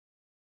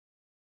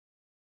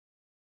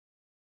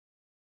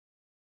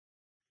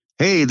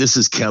Hey, this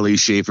is Kelly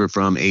Shaefer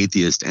from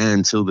Atheist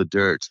and Till the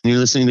Dirt. You're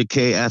listening to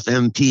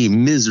KFMP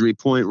Misery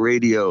Point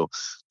Radio.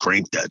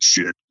 Crank that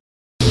shit.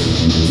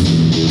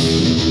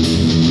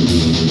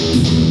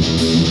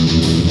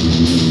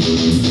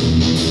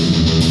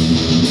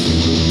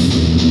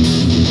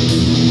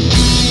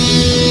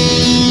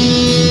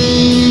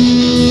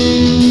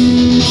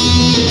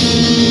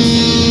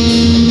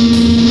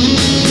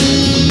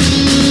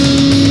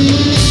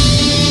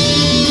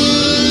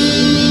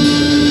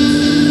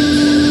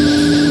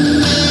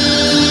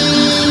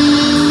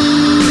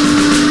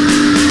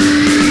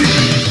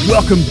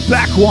 Welcome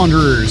back,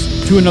 Wanderers,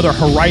 to another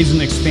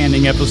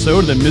horizon-expanding episode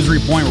of the Misery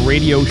Point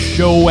Radio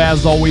Show.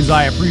 As always,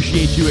 I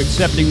appreciate you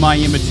accepting my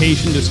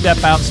invitation to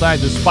step outside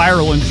the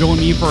spiral and join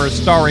me for a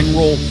starring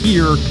role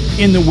here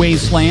in the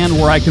wasteland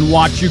where I can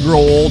watch you grow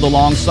old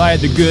alongside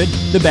the good,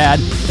 the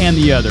bad, and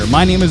the other.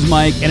 My name is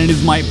Mike, and it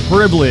is my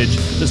privilege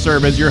to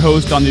serve as your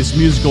host on this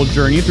musical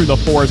journey through the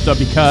forest of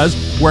because,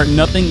 where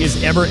nothing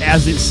is ever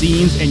as it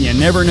seems and you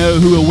never know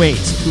who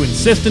awaits, to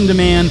insist and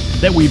demand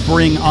that we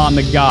bring on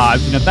the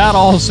gods. And if that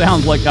all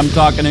sounds like I'm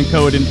talking in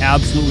code and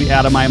absolutely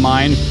out of my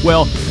mind,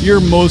 well,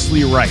 you're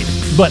mostly right.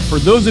 But for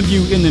those of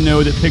you in the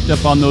know that picked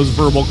up on those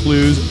verbal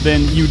clues,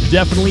 then you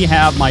definitely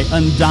have my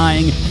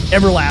undying,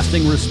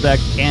 everlasting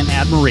respect and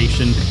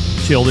admiration.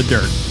 Till the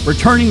Dirt.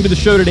 Returning to the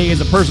show today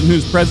is a person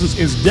whose presence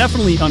is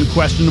definitely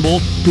unquestionable,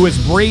 who has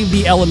braved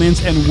the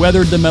elements and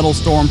weathered the metal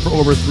storm for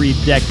over 3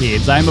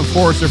 decades. I am, of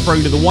course,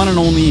 referring to the one and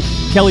only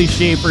Kelly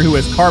Shaefer, who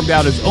has carved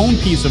out his own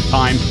piece of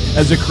time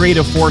as a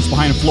creative force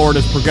behind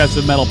Florida's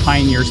progressive metal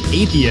pioneers,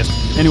 Atheist,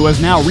 and who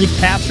has now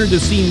recaptured the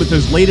scene with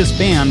his latest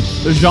band,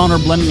 the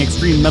genre-blending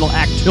extreme metal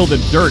act Till the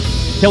Dirt.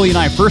 Kelly and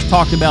I first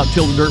talked about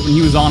Till the Dirt when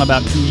he was on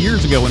about 2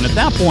 years ago, and at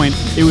that point,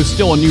 it was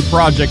still a new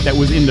project that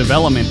was in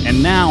development.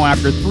 And now,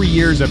 after 3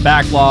 years of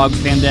backlogs,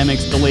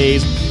 pandemics,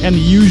 delays, and the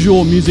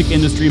usual music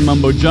industry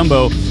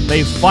mumbo-jumbo,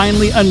 they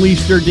finally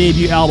unleashed their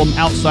debut album,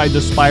 Outside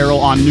the Spiral,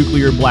 on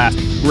Nuclear Blast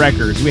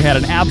Records. We had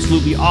an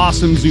absolutely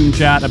awesome Zoom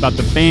chat about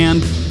the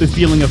band, the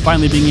feeling of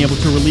finally being able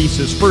to release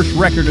his first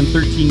record in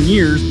 13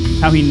 years,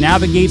 how he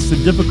navigates the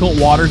difficult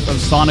waters of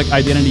sonic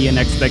identity and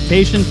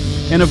expectation,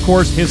 and of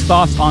course, his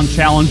thoughts on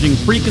challenging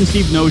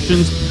preconceived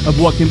notions of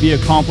what can be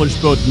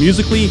accomplished both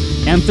musically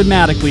and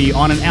thematically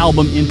on an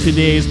album in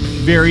today's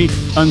very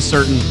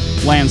uncertain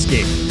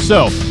landscape.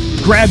 So,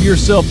 grab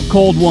yourself a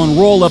cold one,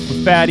 roll up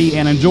a fatty,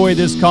 and enjoy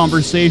this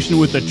conversation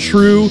with a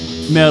true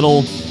metal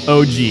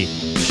OG.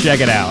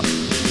 Check it out.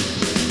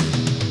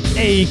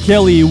 Hey,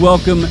 Kelly,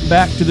 welcome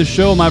back to the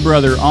show, my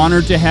brother.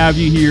 Honored to have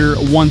you here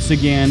once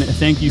again.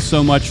 Thank you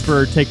so much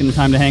for taking the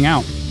time to hang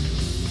out.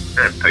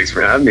 Thanks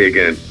for having me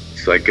again.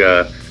 It's like,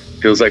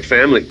 feels like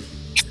family.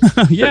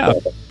 Yeah,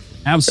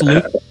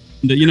 absolutely.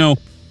 You know,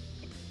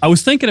 I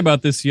was thinking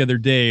about this the other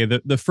day.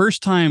 The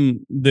first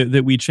time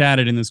that we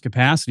chatted in this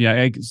capacity,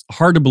 it's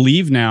hard to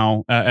believe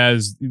now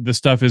as the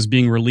stuff is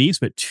being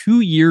released, but 2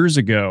 years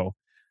ago,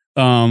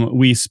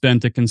 we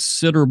spent a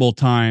considerable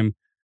time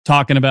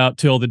talking about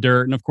Till the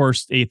Dirt and, of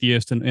course,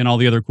 Atheist and all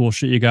the other cool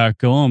shit you got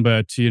going.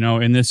 But, you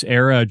know, in this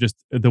era, just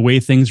the way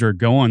things are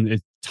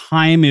going,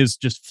 time is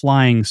just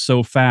flying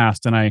so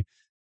fast. And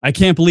I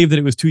can't believe that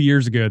it was 2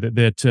 years ago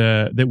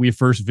that we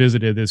first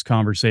visited this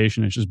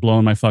conversation. It's just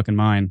blowing my fucking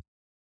mind.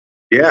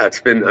 Yeah,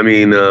 it's been,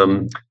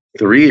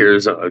 3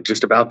 years,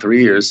 just about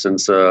 3 years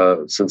since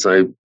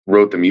I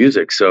wrote the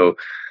music. So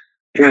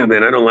yeah,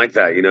 man, I don't like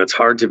that. You know, it's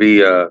hard to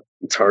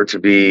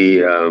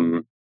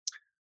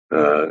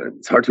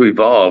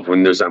evolve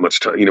when there's that much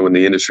time, you know, when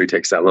the industry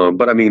takes that long.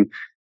 But I mean,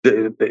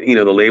 the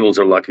labels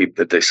are lucky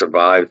that they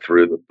survived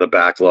through the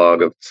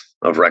backlog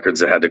of records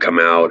that had to come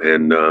out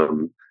and,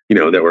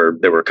 that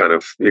were kind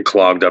of, it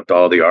clogged up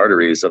all the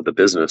arteries of the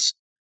business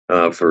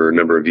for a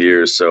number of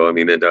years. So, I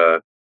mean,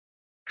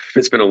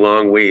 it's been a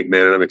long wait,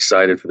 man. And I'm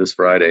excited for this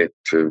Friday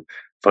to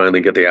finally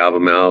get the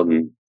album out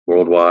and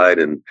worldwide.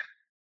 And,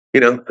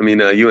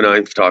 you and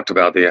I talked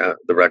about the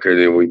record,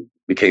 and we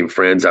became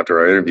friends after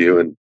our interview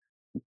and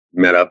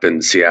met up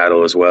in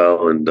Seattle as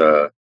well. And,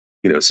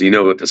 so you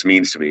know what this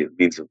means to me.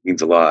 It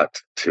means a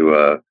lot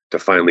to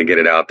finally get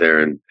it out there,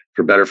 and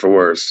for better, for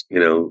worse,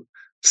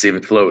 see if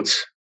it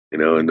floats.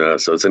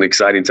 So it's an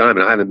exciting time,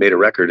 and I haven't made a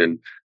record in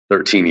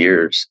 13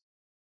 years.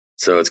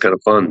 So it's kind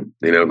of fun,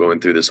 going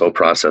through this whole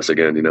process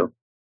again,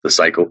 the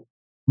cycle.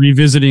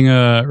 Revisiting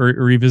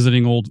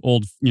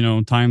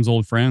old times,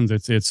 old friends.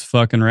 It's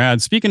fucking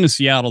rad. Speaking of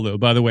Seattle, though,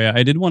 by the way,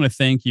 I did want to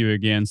thank you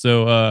again.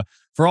 So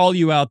for all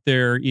you out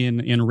there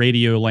in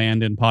radio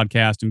land and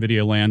podcast and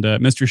video land,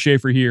 Mr.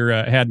 Shaefer here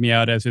had me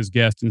out as his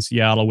guest in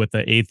Seattle with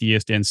the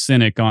Atheist and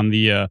Cynic on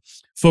the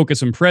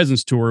Focus and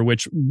Presence tour,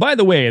 which, by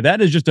the way,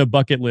 that is just a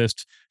bucket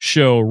list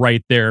show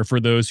right there for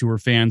those who are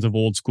fans of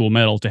old school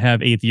metal, to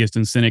have Atheist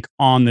and Cynic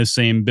on the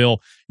same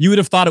bill. You would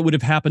have thought it would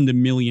have happened a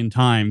million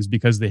times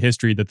because of the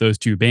history that those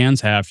two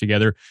bands have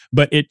together,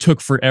 but it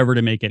took forever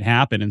to make it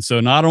happen. And so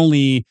not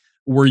only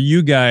were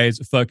you guys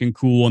fucking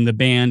cool and the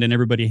band and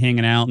everybody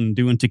hanging out and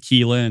doing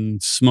tequila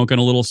and smoking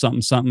a little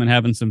something and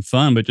having some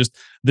fun, but just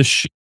the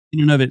shit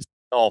in and of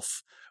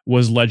itself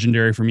was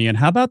legendary for me. And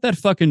how about that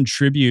fucking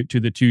tribute to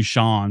the two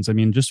Seans? I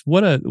mean, just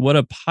what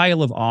a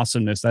pile of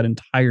awesomeness that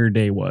entire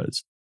day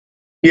was.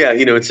 Yeah,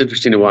 it's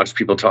interesting to watch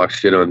people talk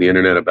shit on the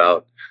internet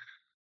about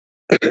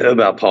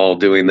about Paul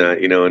doing that,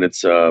 and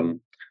it's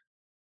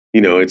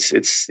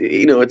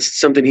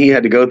something he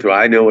had to go through.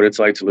 I know what it's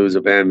like to lose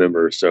a band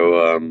member.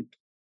 So,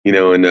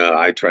 and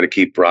I try to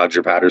keep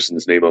Roger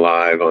Patterson's name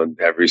alive on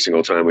every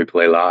single time we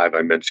play live.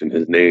 I mention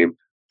his name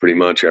pretty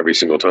much every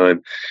single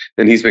time.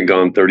 And he's been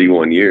gone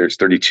 31 years,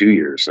 32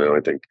 years now, I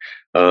think.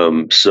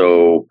 Yeah,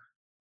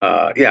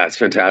 it's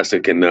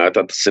fantastic. And I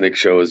thought the Cynic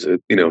show is,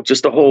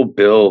 just the whole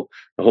bill,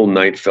 the whole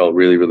night felt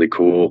really, really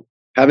cool.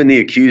 Having the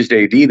Accused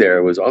AD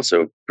there was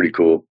also pretty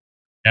cool.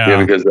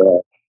 Yeah. Because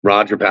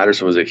Roger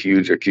Patterson was a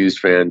huge Accused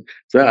fan.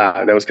 So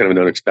that was kind of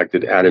an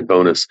unexpected added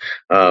bonus.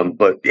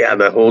 But yeah,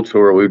 the whole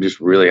tour, we just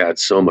really had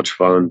so much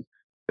fun.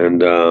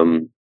 And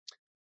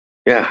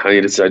yeah, I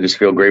just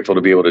feel grateful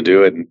to be able to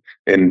do it.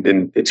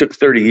 And it took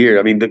 30 years.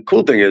 I mean, the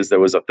cool thing is there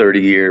was a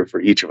 30 year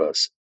for each of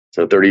us.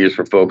 So 30 years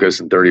for Focus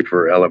and 30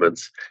 for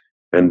Elements.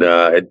 And,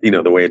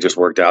 the way it just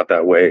worked out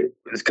that way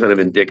is kind of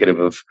indicative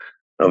of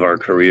our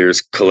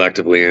careers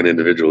collectively and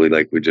individually.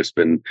 Like we've just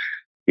been,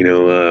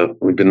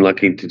 we've been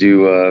lucky to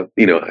do,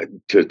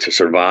 to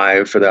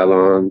survive for that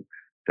long,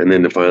 and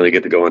then to finally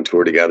get to go on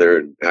tour together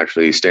and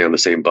actually stay on the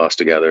same bus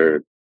together.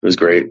 It was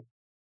great.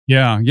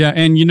 Yeah, yeah,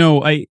 and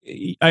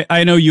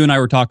I know you and I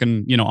were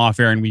talking, off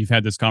air, and we've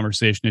had this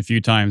conversation a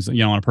few times, on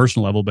a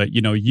personal level. But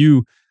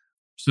you,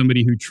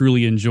 somebody who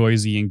truly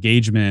enjoys the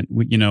engagement,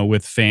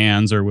 with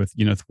fans or with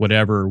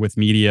whatever, with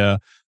media.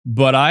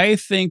 But I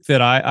think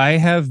that I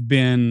have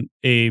been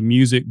a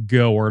music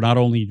goer, not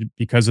only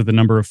because of the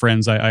number of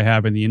friends I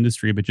have in the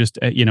industry, but just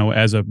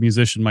as a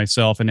musician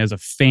myself and as a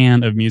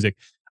fan of music.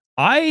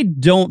 I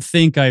don't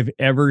think I've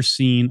ever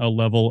seen a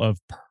level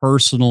of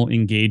personal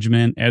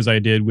engagement as I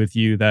did with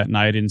you that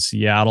night in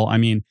Seattle. I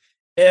mean,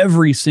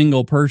 every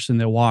single person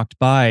that walked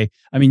by,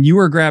 I mean, you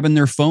were grabbing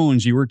their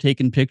phones, you were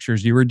taking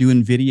pictures, you were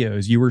doing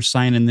videos, you were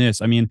signing this.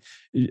 I mean,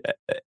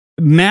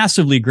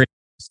 massively great.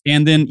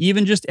 And then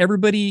even just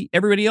everybody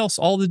else,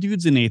 all the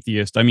dudes in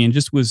Atheist, I mean,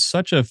 just was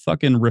such a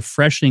fucking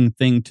refreshing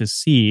thing to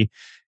see.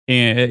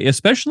 And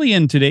especially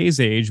in today's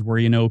age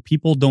where,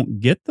 people don't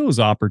get those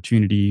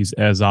opportunities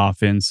as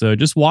often. So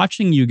just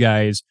watching you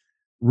guys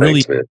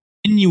really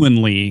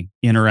genuinely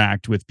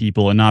interact with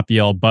people and not be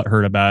all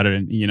butthurt about it.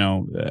 And,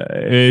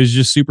 it's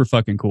just super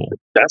fucking cool.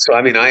 That's what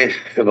I mean. I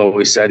have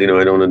always said, I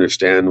don't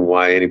understand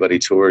why anybody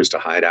tours to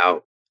hide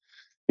out.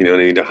 They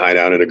need to hide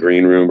out in a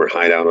green room or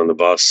hide out on the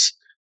bus.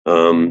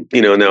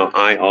 Now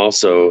I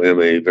also am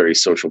a very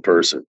social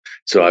person.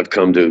 So I've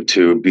come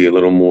to be a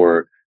little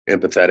more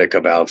empathetic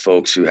about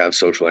folks who have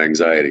social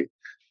anxiety.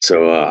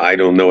 So I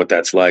don't know what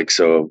that's like.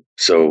 So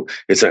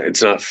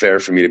it's not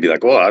fair for me to be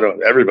like, well,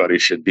 everybody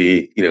should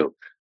be,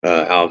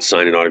 out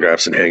signing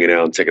autographs and hanging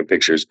out and taking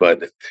pictures.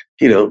 But,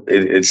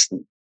 it's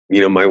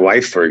my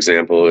wife, for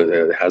example,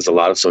 has a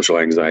lot of social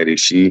anxiety.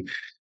 She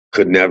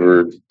could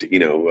never,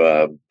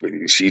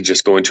 she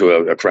just going to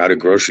a crowded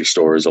grocery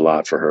store is a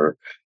lot for her.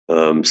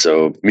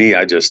 So me,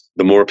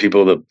 the more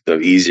people, the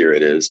easier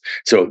it is.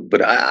 So,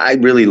 but I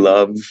really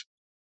love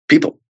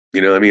people.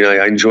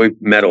 I enjoy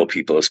metal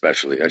people,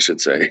 especially, I should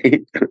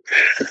say,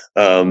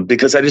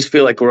 because I just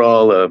feel like we're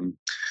all,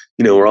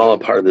 we're all a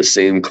part of the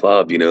same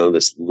club.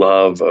 This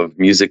love of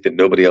music that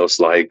nobody else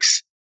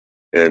likes,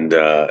 and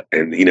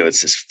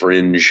it's this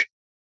fringe,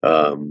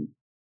 and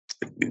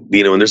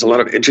there's a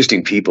lot of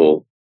interesting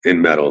people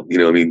in metal.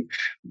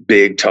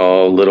 Big,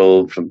 tall,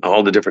 little, from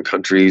all the different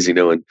countries.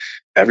 And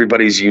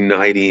everybody's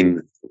uniting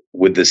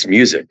with this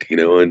music.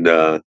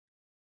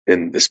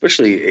 And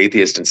especially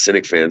Atheist and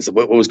Cynic fans.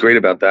 What was great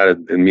about that,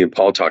 and me and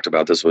Paul talked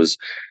about this, was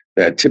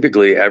that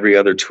typically every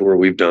other tour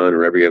we've done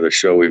or every other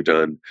show we've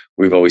done,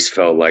 we've always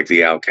felt like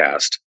the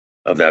outcast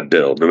of that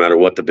bill, no matter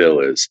what the bill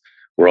is.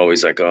 We're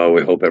always like, oh,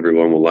 we hope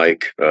everyone will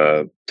like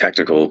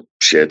technical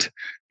shit.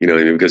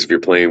 Because if you're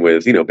playing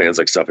with, bands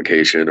like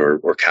Suffocation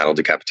or Cattle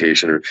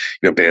Decapitation, or,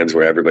 bands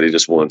where everybody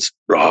just wants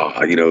raw,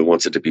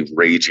 wants it to be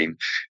raging,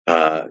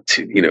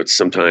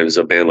 sometimes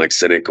a band like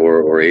Cynic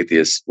or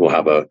Atheist will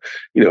have a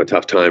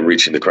tough time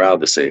reaching the crowd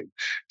the same.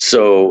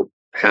 So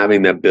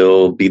having that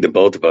bill be the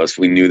both of us,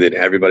 we knew that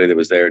everybody that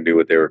was there knew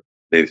what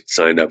they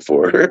signed up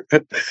for.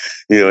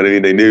 You know what I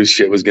mean? They knew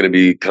shit was going to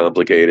be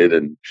complicated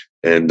and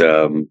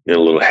a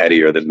little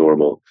headier than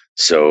normal.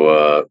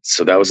 So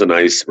that was a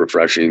nice,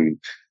 refreshing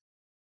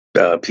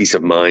peace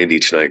of mind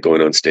each night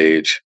going on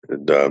stage.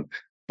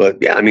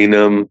 But yeah, I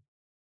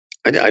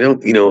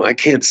don't, I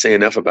can't say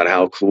enough about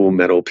how cool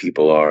metal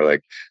people are.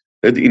 Like,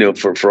 for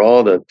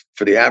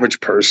the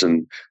average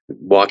person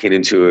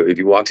if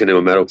you walked into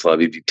a metal club,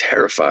 you'd be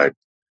terrified.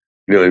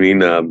 You know what I mean?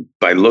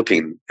 By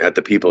looking at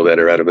the people that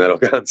are at a metal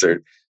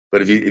concert.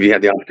 But if you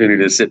had the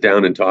opportunity to sit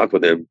down and talk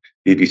with them,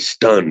 you'd be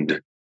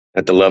stunned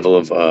at the level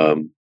of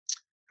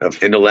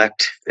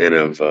intellect and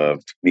of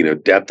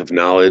depth of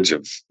knowledge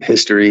of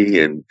history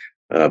and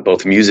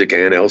both music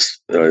and else,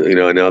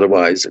 and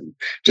otherwise. And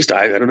just,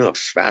 I don't know,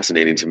 it's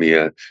fascinating to me.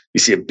 You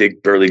see a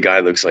big burly guy,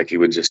 looks like he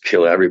would just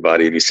kill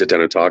everybody, and you sit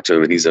down and talk to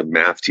him, and he's a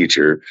math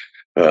teacher,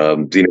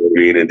 do you know what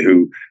I mean? And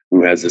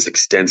who has this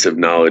extensive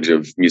knowledge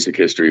of music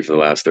history for the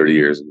last 30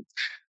 years. And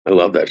I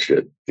love that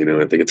shit. I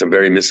think it's a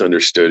very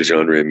misunderstood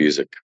genre of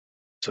music.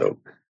 So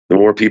the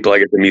more people I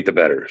get to meet, the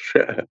better.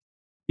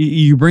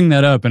 You bring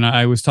that up, and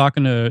I was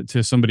talking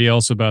to somebody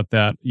else about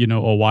that,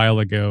 a while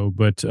ago.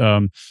 But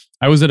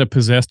I was at a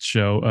Possessed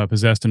show,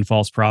 Possessed and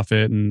False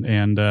Prophet,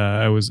 and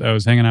I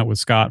was hanging out with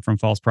Scott from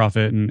False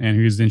Prophet, and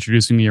he was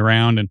introducing me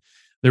around, and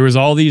there was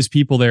all these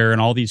people there,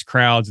 and all these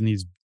crowds, and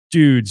these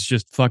dudes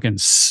just fucking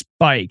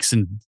spikes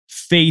and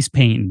face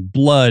paint and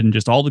blood, and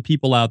just all the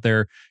people out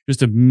there,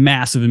 just a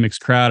massive mixed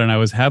crowd. And I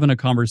was having a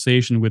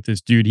conversation with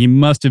this dude. He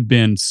must have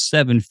been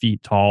 7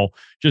 feet tall,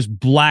 just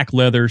black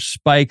leather,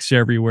 spikes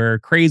everywhere,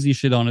 crazy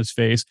shit on his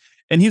face.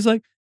 And he's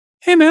like,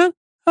 "Hey man,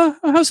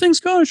 how's things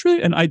going?" It's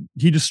really, and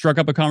he just struck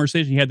up a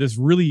conversation. He had this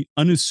really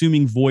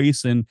unassuming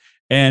voice, and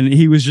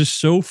he was just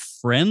so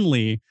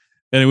friendly,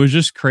 and it was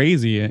just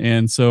crazy.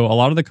 And so a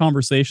lot of the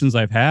conversations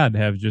I've had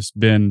have just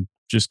been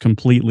just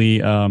completely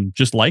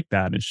just like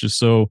that. It's just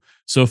so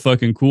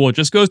fucking cool. It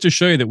just goes to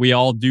show you that we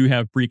all do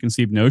have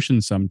preconceived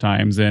notions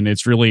sometimes, and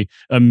it's really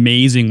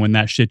amazing when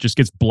that shit just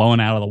gets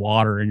blown out of the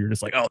water and you're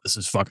just like, "Oh, this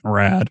is fucking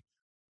rad."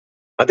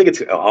 I think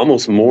it's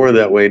almost more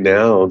that way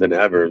now than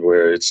ever,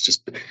 where it's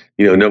just,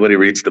 nobody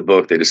reads the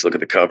book, they just look at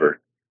the cover.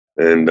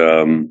 And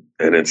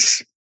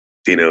it's,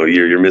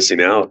 you're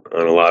missing out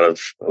on a lot of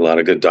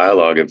good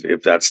dialogue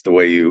if that's the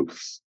way you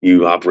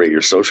operate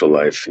your social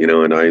life.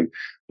 And I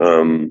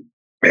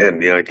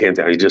can't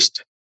tell you,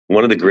 just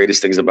one of the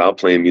greatest things about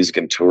playing music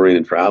and touring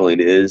and traveling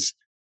is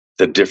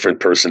the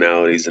different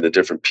personalities and the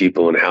different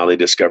people and how they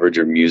discovered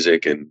your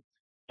music. And,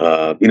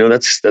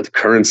 that's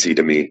currency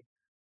to me.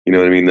 You know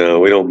what I mean?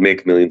 We don't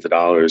make millions of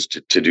dollars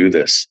to do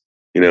this,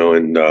 and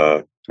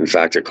in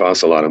fact, it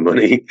costs a lot of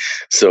money.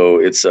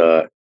 So it's,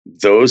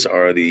 those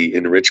are the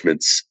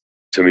enrichments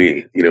to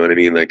me. You know what I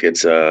mean? Like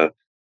it's, and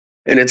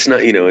it's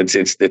not,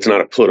 it's not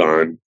a put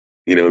on,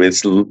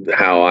 it's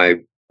how I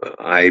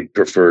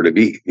prefer to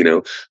be.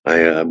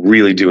 I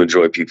really do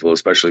enjoy people,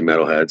 especially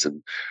metalheads.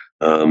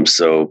 And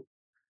so,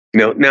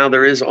 now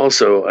there is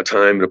also a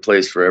time and a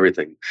place for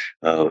everything.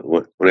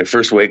 When I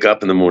first wake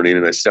up in the morning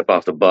and I step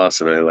off the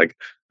bus and I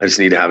just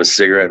need to have a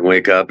cigarette and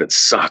wake up. It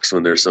sucks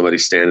when there's somebody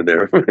standing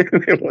there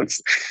that wants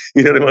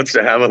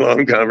to have a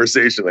long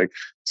conversation. Like,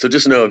 so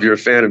just know, if you're a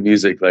fan of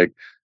music, like,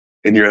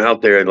 and you're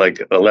out there at like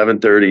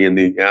 11:30 in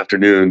the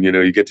afternoon,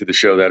 you get to the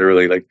show that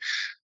early, like,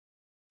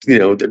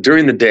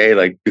 during the day,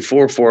 like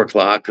before 4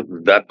 o'clock,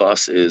 that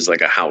bus is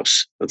like a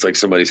house. It's like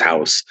somebody's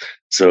house.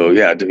 So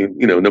yeah,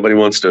 nobody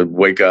wants to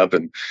wake up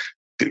and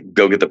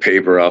go get the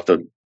paper off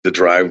the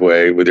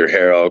driveway with your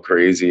hair all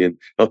crazy. And,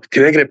 "Oh,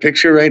 can I get a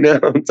picture right now?"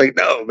 It's like,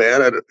 no,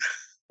 man, I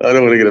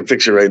don't want to get a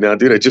picture right now,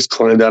 dude. I just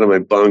climbed out of my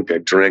bunk. I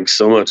drank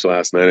so much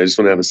last night. I just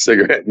want to have a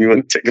cigarette, and you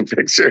want to take a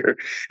picture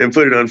and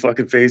put it on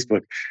fucking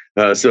Facebook.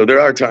 So there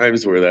are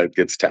times where that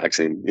gets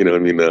taxing. I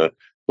mean,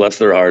 bless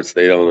their hearts,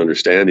 they don't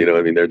understand.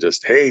 I mean, they're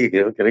just, "Hey,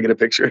 can I get a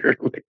picture?"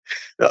 Like,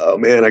 "Oh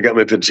man, I got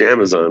my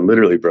pajamas on,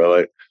 literally,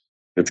 bro.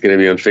 It's going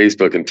to be on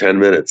Facebook in 10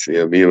 minutes.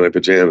 Me in my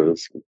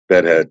pajamas,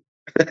 bedhead."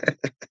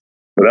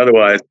 But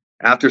otherwise,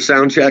 after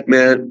sound check,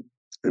 man,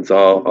 it's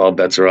all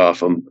bets are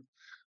off. I'm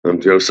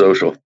Joe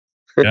Social.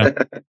 Yeah.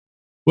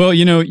 Well,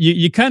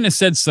 you kind of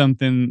said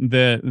something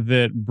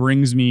that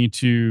brings me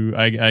to,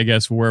 I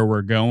guess, where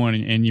we're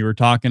going. And you were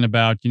talking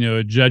about,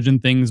 judging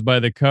things by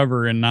the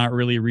cover and not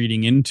really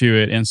reading into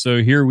it. And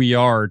so here we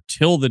are,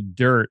 Till the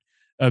Dirt,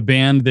 a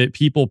band that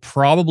people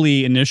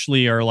probably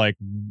initially are like,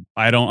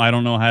 I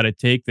don't know how to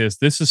take this.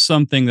 This is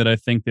something that I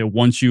think that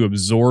once you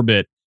absorb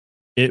it,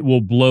 it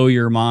will blow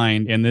your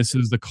mind. And this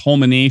is the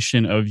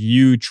culmination of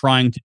you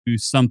trying to do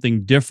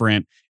something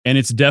different. And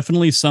it's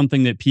definitely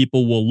something that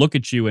people will look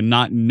at you and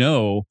not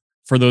know,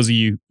 for those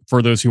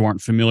who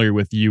aren't familiar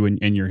with you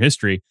and your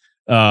history.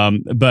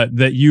 But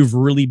that you've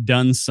really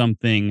done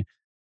something,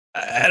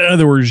 in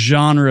other words,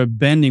 genre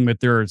bending, but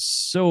there are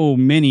so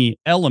many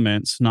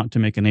elements, not to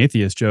make an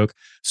atheist joke,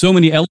 so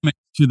many elements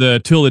to the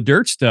Till the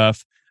Dirt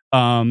stuff,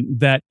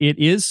 that it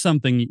is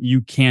something you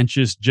can't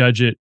just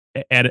judge it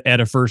at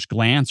a first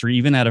glance or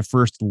even at a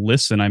first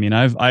listen. I mean,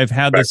 I've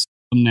had this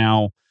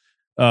now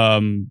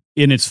in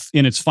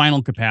its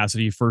final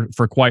capacity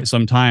for quite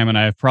some time, and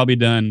I've probably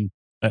done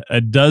a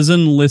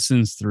dozen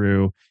listens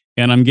through,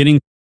 and I'm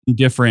getting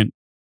different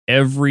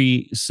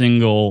every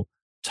single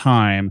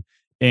time.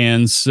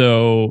 And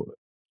so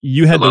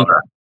you had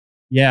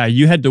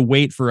you had to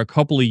wait for a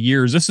couple of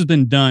years. This has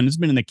been done. It's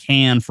been in the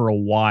can for a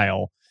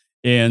while,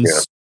 and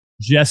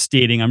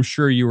gestating. I'm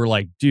sure you were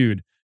like,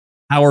 "Dude,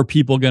 how are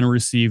people going to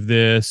receive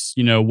this?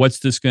 What's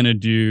this going to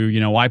do?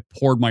 I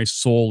poured my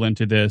soul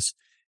into this,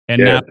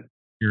 and now it's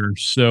here."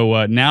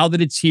 So now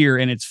that it's here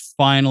and it's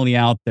finally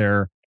out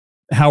there,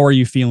 how are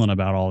you feeling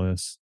about all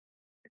this?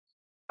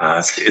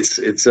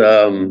 It's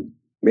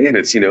man,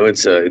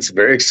 it's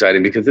very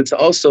exciting because it's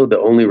also the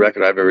only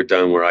record I've ever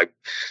done where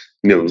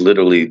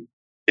literally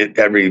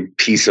every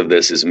piece of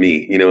this is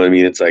me. You know what I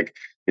mean? It's like,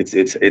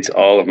 it's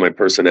all of my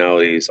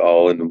personalities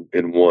all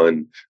in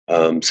one.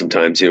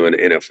 Sometimes,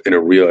 in a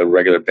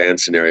regular band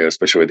scenario,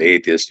 especially with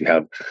Atheist, you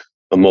have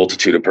a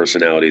multitude of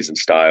personalities and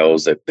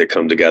styles that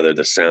come together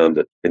to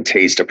sound and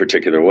taste a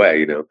particular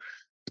way.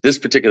 This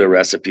particular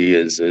recipe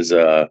is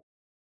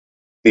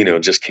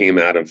just came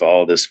out of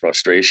all this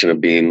frustration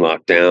of being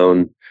locked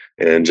down,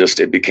 and just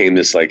it became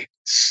this like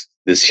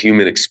this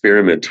human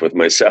experiment with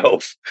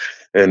myself.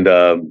 And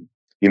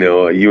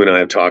you and I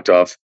have talked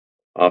off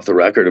the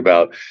record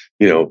about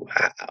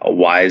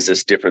why is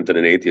this different than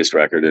an Atheist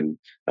record, and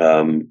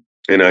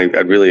I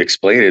really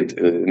explain it,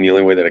 and the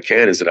only way that I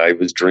can is that I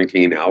was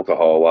drinking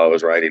alcohol while I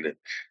was writing it,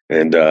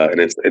 and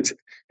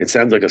it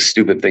sounds like a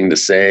stupid thing to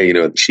say,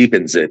 it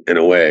cheapens it in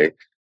a way,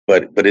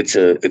 but it's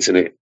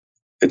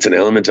an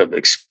element of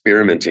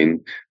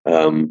experimenting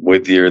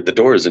with the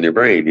doors in your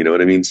brain. You know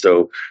what I mean?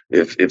 So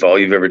if all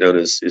you've ever done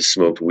is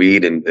smoked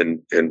weed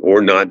and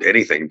or not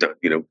anything,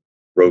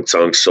 wrote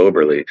songs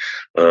soberly,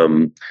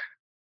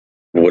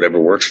 whatever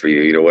works for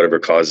you, whatever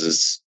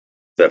causes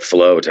that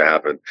flow to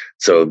happen.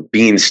 So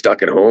being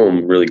stuck at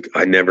home, really,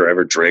 I never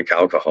ever drank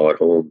alcohol at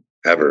home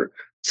ever.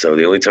 So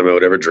the only time I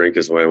would ever drink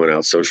is when I went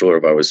out social or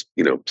if I was,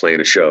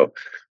 playing a show.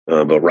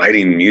 But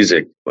writing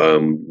music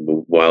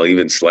while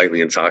even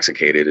slightly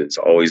intoxicated has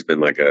always been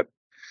like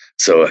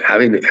so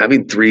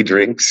having 3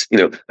 drinks,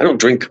 I don't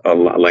drink a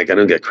lot, like I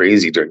don't get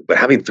crazy drink, but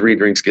having 3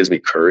 drinks gives me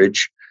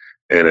courage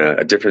and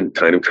a different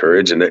kind of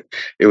courage. And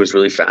it was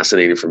really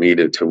fascinating for me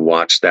to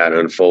watch that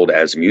unfold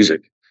as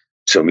music.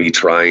 So me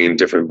trying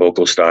different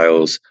vocal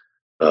styles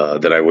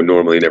that I would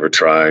normally never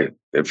try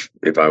if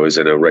I was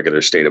in a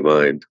regular state of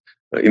mind.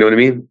 You know what I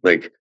mean?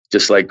 Like,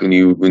 just like when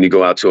you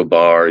go out to a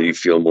bar, you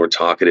feel more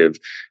talkative.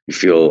 You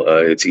feel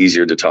it's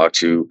easier to talk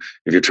to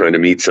if you're trying to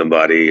meet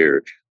somebody,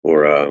 or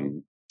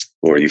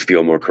you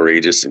feel more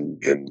courageous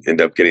and end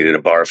up getting in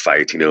a bar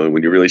fight,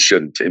 when you really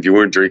shouldn't. If you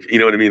weren't drinking, you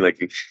know what I mean?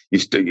 Like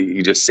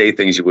you just say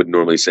things you wouldn't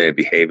normally say and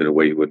behave in a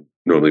way you wouldn't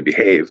normally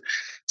behave.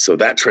 So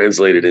that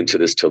translated into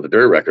this Till the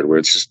Dirt record, where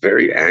it's just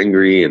very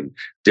angry and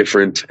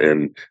different.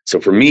 And so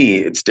for me,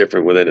 it's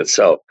different within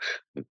itself.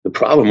 The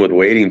problem with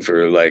waiting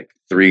for like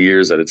 3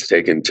 years that it's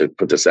taken to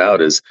put this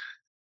out is,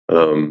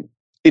 you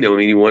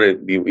want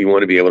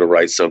to be able to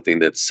write something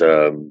that's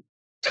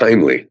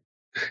timely.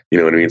 You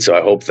know what I mean? So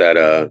I hope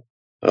that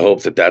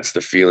that's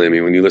the feeling. I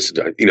mean, when you listen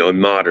to,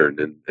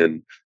 modern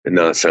and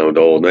not sound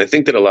old. And I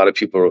think that a lot of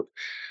people,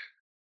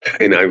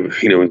 and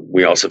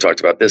we also talked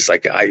about this,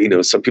 like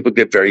some people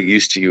get very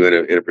used to you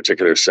in a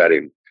particular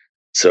setting.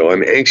 So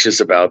I'm anxious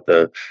about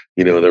the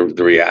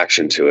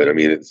reaction to it. I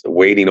mean, it's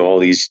waiting all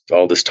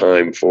this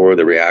time for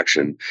the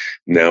reaction.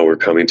 Now we're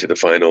coming to the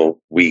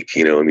final week.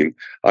 I mean,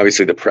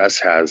 obviously the press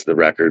has the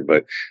record,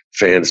 but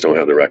fans don't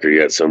have the record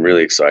yet. So I'm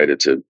really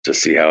excited to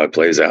see how it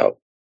plays out.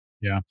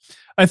 Yeah,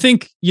 I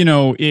think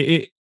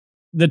the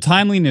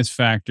timeliness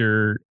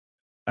factor,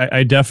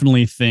 I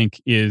definitely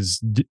think is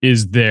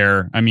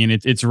there. I mean,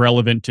 it's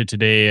relevant to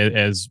today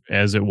as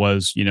it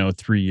was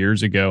 3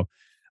 years ago.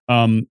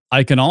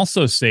 I can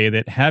also say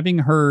that having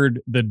heard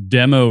the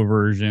demo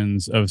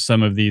versions of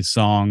some of these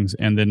songs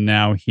and then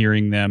now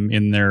hearing them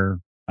in their,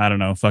 I don't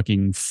know,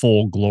 fucking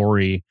full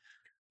glory,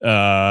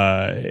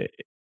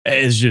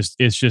 it's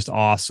just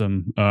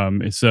awesome.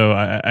 So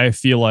I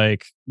feel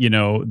like,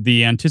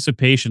 the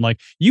anticipation, like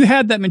you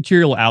had that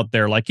material out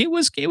there, like it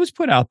was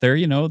put out there,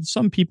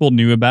 some people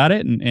knew about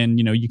it and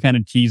you kind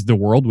of teased the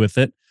world with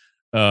it.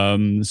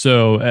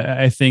 So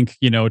I think,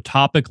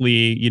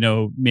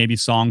 topically, maybe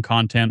song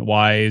content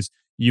wise,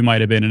 you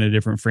might have been in a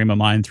different frame of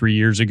mind 3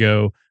 years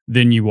ago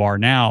than you are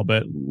now.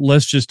 But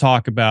let's just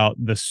talk about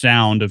the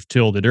sound of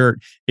Till the Dirt.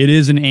 It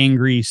is an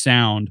angry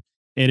sound.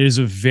 It is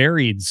a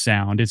varied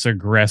sound. It's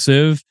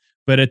aggressive,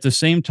 but at the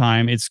same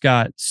time, it's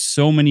got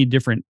so many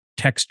different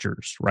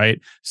textures, right?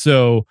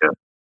 So yeah.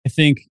 I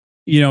think,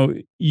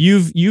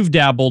 you've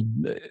dabbled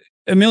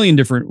a million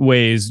different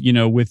ways,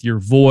 with your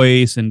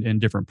voice and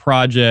different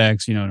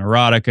projects,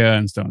 Neurotica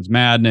and Stone's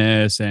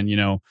Madness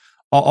and,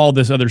 all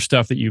this other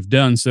stuff that you've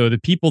done. So the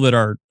people that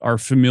are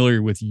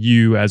familiar with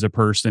you as a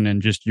person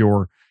and just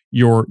the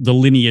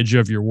lineage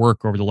of your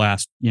work over the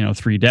last,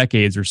 3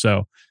 decades or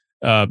so,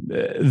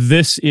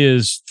 this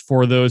is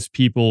for those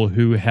people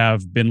who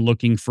have been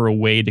looking for a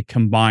way to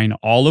combine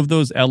all of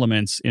those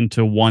elements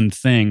into one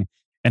thing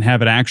and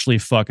have it actually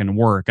fucking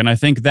work. And I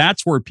think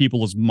that's where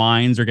people's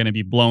minds are going to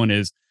be blown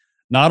is,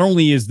 not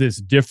only is this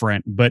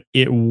different, but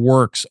it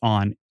works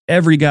on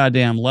every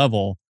goddamn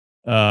level.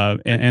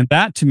 And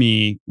that to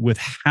me, with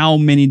how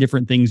many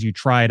different things you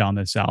tried on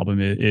this album,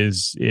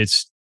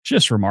 it's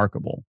just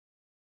remarkable.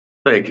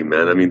 Thank you,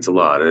 man. That means a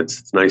lot.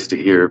 It's nice to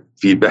hear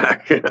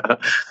feedback.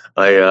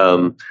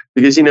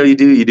 Because you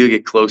do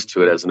get close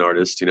to it as an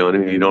artist. I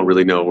mean, you don't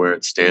really know where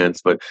it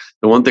stands. But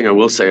the one thing I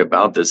will say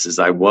about this is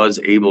I was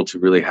able to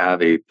really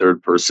have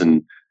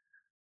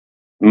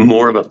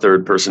more of a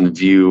third person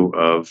view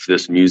of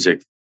this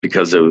music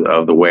because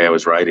of the way I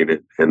was writing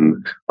it.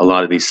 And a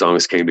lot of these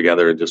songs came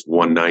together in just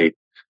one night.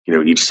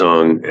 each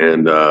song,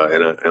 and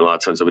a lot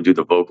of times I would do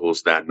the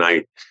vocals that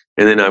night,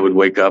 and then I would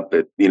wake up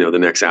at the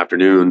next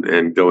afternoon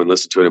and go and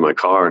listen to it in my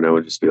car, and I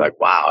would just be like,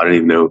 wow, I don't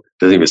even know, it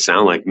doesn't even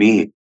sound like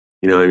me.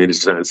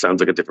 It sounds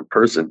like a different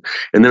person.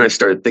 And then I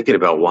started thinking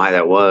about why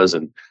that was,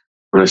 and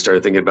when I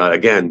started thinking about,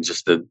 again,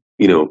 just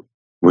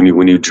when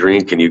you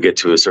drink and you get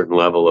to a certain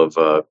level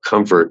of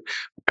comfort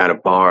at a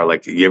bar,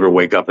 like you ever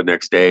wake up the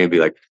next day and be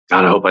like,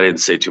 God, I hope I didn't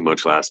say too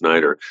much last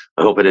night, or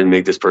I hope I didn't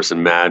make this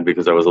person mad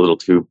because I was a little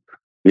too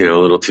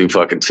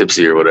fucking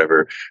tipsy or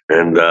whatever.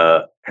 And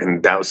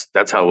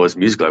that's how it was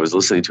musically. I was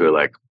listening to it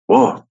like,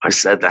 whoa, I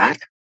said that,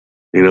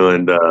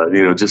 and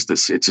just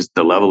it's just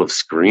the level of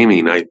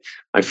screaming.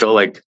 I felt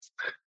like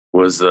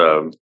was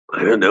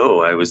I don't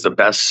know. I was the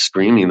best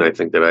screaming I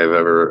think that I've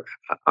ever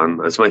on.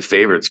 That's my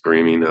favorite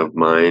screaming of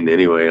mine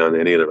anyway on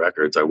any of the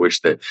records. I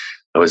wish that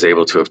I was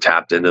able to have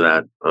tapped into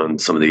that on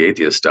some of the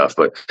Atheist stuff.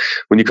 But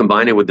when you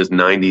combine it with this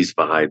 '90s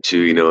vibe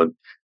too,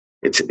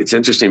 it's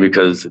interesting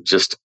because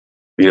just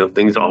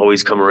things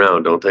always come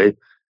around, don't they?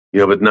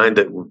 But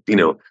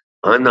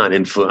I'm not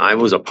influenced. I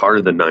was a part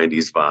of the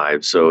 '90s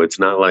vibe, so it's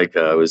not like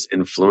I was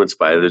influenced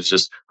by it. It's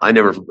just I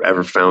never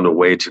ever found a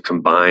way to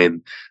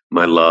combine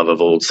my love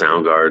of old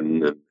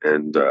Soundgarden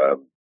and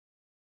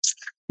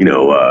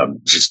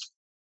just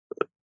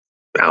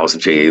Alice in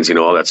Chains,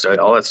 all that stuff.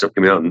 All that stuff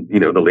came out in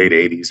the late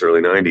 '80s,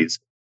 early '90s,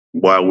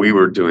 while we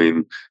were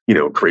doing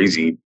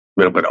crazy.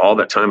 But all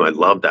that time, I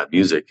loved that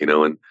music,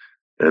 and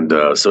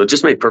so it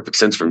just made perfect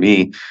sense for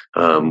me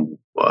to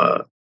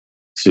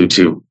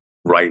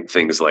write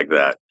things like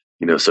that.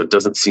 So it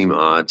doesn't seem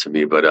odd to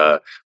me, but I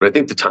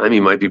think the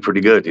timing might be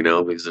pretty good,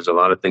 because there's a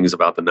lot of things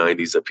about the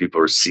 '90s that people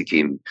are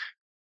seeking,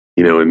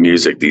 in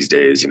music these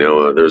days.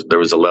 There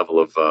was a level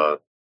of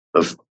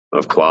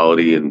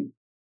quality and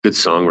good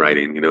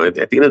songwriting.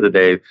 At the end of the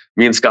day,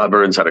 me and Scott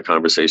Burns had a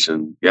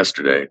conversation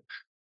yesterday,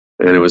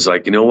 and it was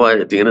like,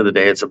 what? At the end of the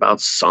day, it's about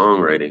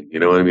songwriting. You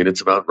know what I mean?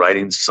 It's about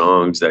writing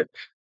songs that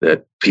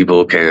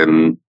people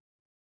can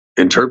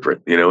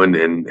interpret,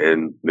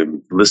 and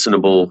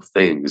listenable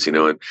things,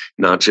 and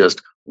not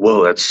just,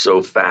 whoa, that's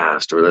so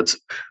fast, or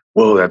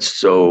whoa, that's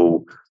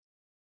so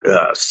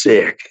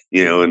sick,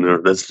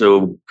 and that's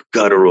so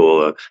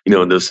guttural,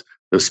 those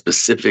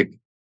specific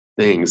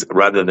things,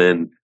 rather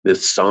than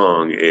this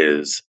song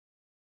is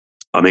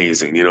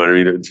amazing. You know what I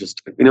mean? It's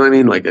just, what I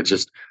mean? Like, I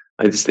just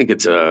think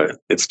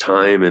it's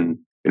time and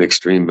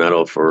extreme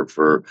metal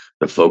for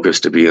the focus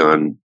to be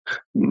on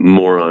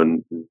more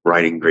on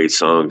writing great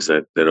songs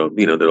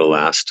that'll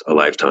last a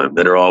lifetime,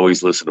 that are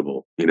always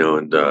listenable,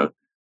 and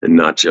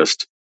not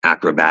just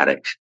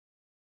acrobatic.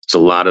 It's a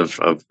lot of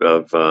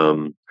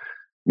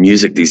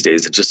music these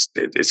days.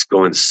 It's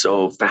going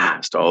so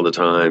fast all the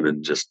time,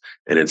 and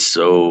it's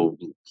so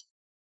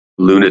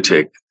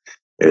lunatic.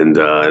 And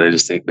I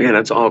just think, man,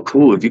 that's all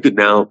cool. If you could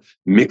now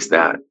mix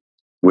that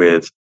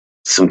with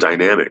some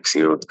dynamics,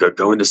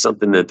 go into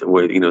something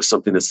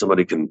something that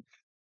somebody can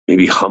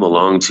maybe hum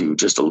along to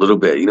just a little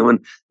bit,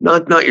 and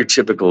not your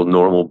typical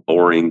normal,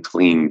 boring,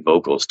 clean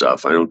vocal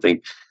stuff. I don't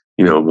think,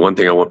 one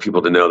thing I want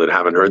people to know that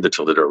haven't heard the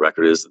Till the Dirt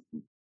record is,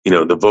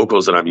 the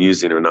vocals that I'm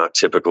using are not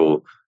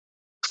typical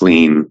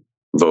clean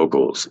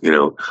vocals.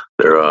 They're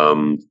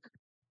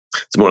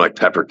it's more like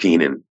Pepper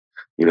Keenan.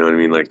 You know what I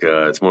mean? Like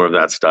it's more of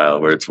that style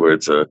where it's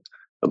a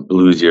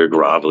bluesier,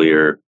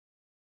 grovelier,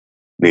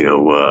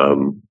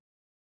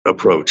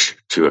 approach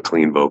to a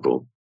clean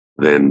vocal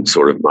than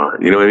sort of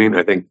mine. You know what I mean?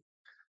 I think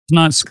It's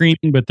not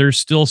screaming, but there's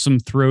still some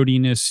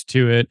throatiness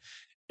to it.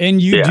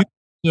 And Yeah.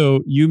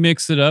 so you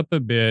mix it up a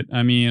bit.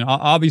 I mean,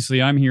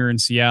 obviously I'm here in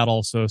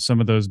Seattle, so some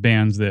of those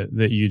bands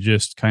that you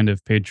just kind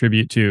of paid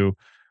tribute to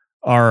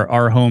are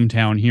our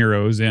hometown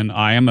heroes. And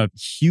I am a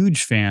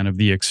huge fan of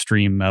the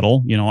extreme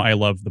metal. I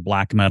love the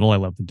black metal, I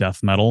love the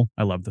death metal,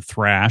 I love the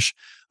thrash,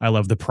 I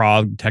love the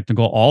prog,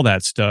 technical, all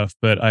that stuff.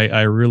 But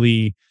I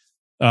really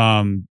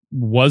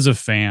was a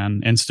fan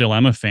and still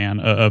am a fan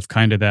of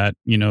kind of that,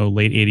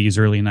 late 80s,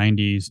 early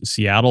 90s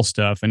Seattle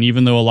stuff. And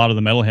even though a lot of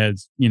the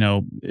metalheads,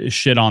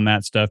 shit on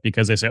that stuff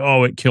because they say,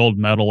 oh, it killed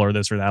metal or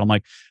this or that. I'm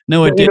like,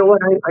 no, it You didn't. know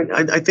what?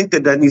 I think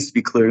that needs to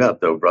be cleared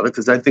up, though, brother.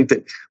 Because I think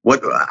that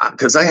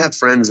because I have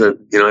friends that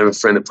I have a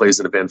friend that plays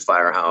in a band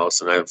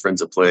Firehouse, and I have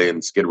friends that play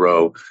in Skid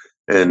Row,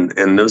 and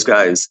those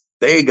guys,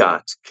 they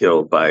got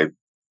killed by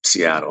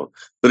Seattle.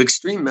 But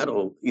extreme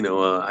metal,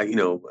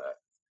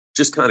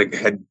 just kind of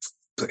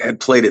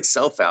had played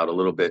itself out a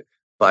little bit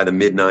by the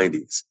mid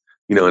 '90s.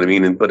 You know what I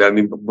mean? But I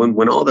mean,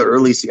 when all the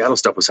early Seattle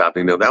stuff was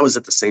happening, that was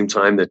at the same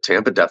time that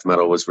Tampa death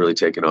metal was really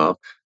taking off.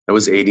 That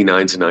was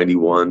 '89 to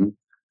 '91.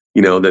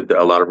 That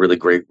a lot of really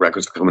great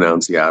records were coming out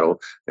in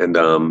Seattle.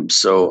 And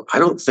so I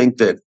think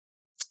that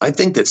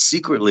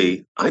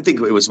secretly, I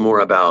think it was more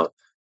about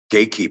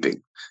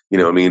gatekeeping.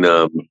 I mean,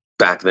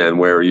 back then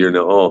where,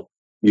 you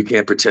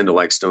can't pretend to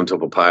like Stone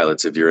Temple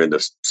Pilots if you're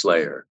into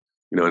Slayer.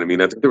 You know what I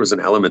mean? I think there was an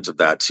element of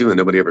that too, and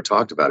nobody ever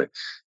talked about it.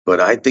 But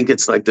I think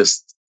it's like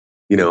this,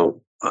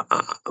 from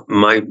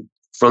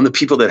the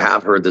people that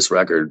have heard this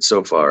record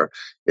so far,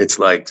 it's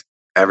like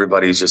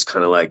everybody's just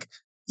kind of like,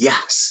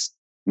 yes,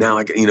 now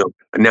I can,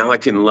 now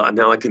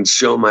I can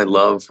show my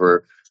love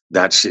for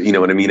that shit, you know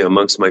what I mean,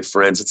 amongst my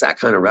friends. It's that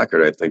kind of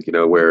record, I think,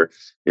 where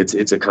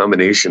it's a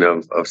combination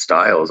of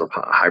styles, of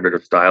hybrid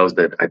of styles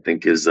that I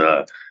think is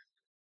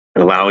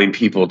allowing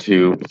people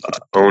to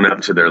own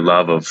up to their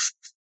love of,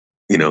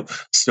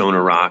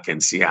 stoner rock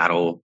and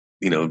Seattle,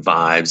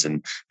 vibes,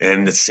 and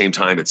at the same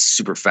time it's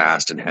super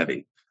fast and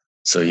heavy.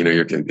 So,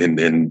 you're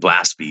in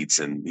blast beats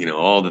and,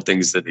 all the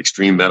things that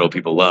extreme metal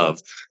people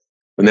love.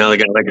 But now they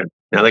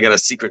got a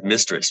secret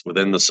mistress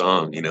within the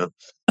song,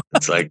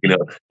 It's like,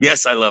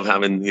 yes, I love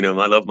having, I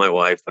love my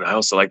wife, but I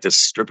also like this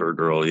stripper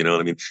girl, you know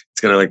what I mean? It's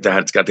kind of like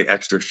that. It's got the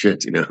extra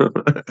shit,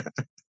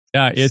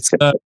 Yeah, it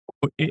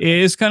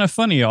is kind of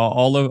funny,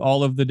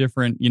 all of the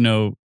different,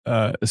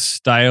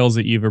 styles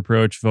that you've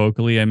approached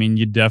vocally. I mean,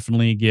 you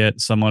definitely get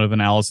somewhat of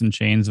an Alice in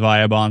Chains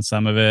vibe on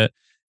some of it.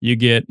 You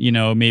get,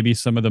 maybe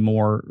some of the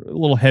more a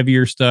little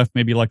heavier stuff,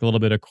 maybe like a little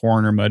bit of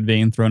Korn or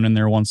Mudvayne thrown in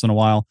there once in a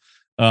while.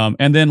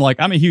 And then like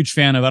I'm a huge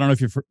fan of, I don't know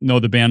if you know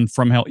the band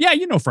From Hell. Yeah,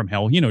 From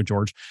Hell,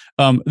 George.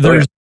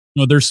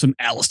 There's some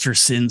Alistair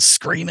Sin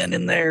screaming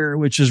in there,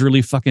 which is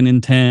really fucking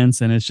intense.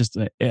 And it's just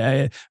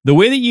the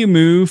way that you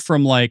move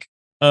from like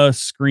a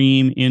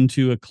scream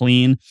into a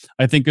clean,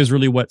 I think is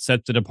really what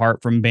sets it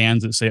apart from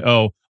bands that say,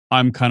 oh,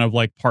 I'm kind of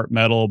like part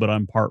metal, but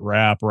I'm part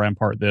rap, or I'm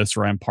part this,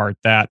 or I'm part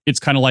that. It's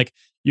kind of like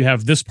you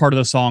have this part of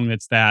the song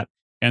that's that,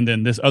 and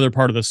then this other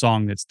part of the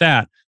song that's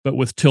that. But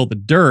with Till the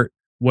Dirt,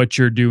 what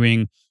you're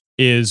doing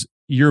is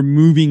you're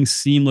moving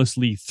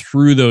seamlessly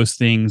through those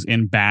things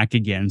and back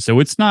again. So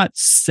it's not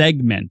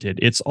segmented.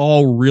 It's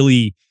all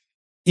really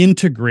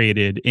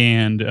integrated,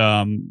 and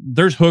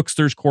there's hooks,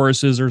 there's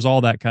choruses, there's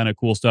all that kind of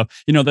cool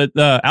stuff.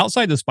 The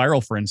Outside the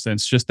Spiral, for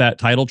instance, just that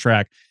title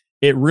track,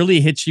 it really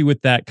hits you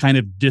with that kind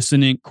of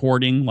dissonant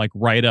chording, like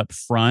right up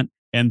front,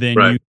 and then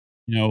right.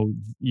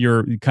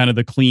 You're kind of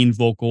the clean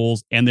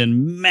vocals, and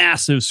then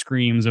massive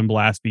screams and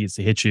blast beats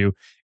to hit you.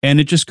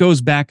 And it just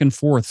goes back and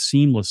forth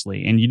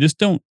seamlessly. And you just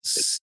don't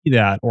see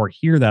that or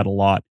hear that a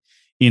lot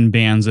in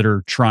bands that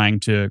are trying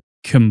to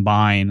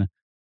combine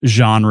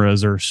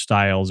genres or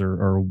styles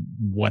or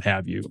what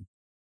have you.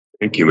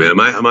 Thank you, man.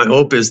 My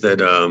hope is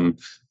that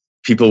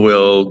people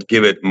will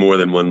give it more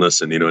than one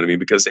listen. You know what I mean?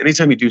 Because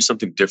anytime you do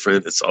something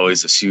different, it's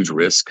always a huge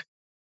risk.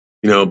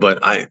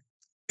 But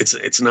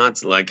it's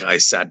not like I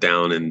sat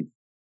down and,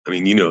 I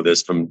mean,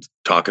 this from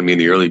talking to me in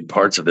the early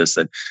parts of this,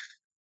 that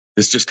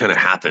this just kind of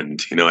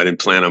happened. I didn't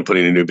plan on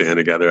putting a new band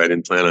together. I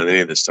didn't plan on any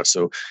of this stuff.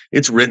 So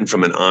it's written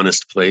from an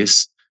honest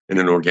place, in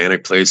an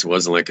organic place. It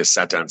wasn't like I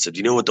sat down and said,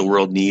 you know what the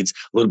world needs?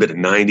 A little bit of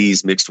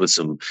 90s mixed with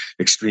some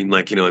extreme,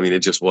 it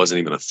just wasn't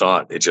even a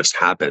thought. It just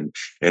happened.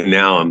 And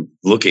now I'm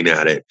looking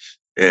at it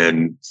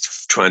and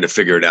trying to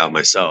figure it out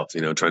myself,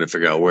 trying to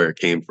figure out where it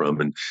came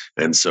from.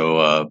 And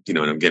so, and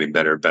I'm getting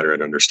better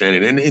at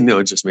understanding. And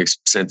it just makes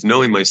sense.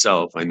 Knowing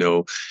myself, I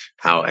know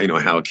how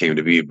it came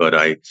to be. But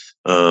I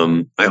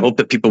hope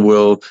that people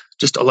will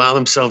just allow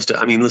themselves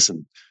to,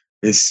 listen,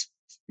 this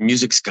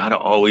music's got to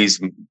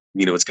always,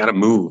 it's got to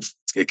move.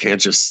 It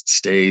can't just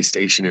stay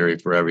stationary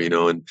forever,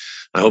 and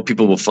I hope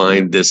people will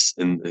find this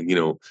and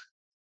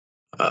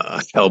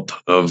help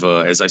of,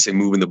 as I say,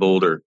 moving the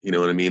boulder, you know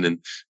what I mean?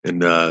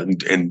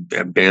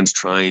 And bands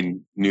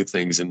trying new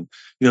things. And,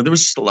 there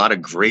was just a lot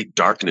of great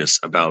darkness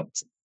about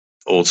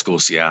old school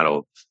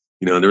Seattle.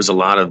 There was a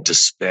lot of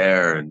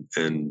despair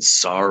and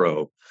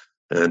sorrow.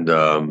 And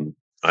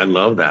I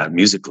love that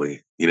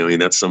musically. The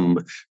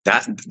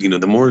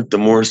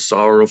more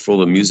sorrowful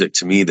the music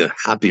to me, the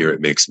happier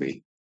it makes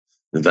me.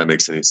 If that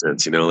makes any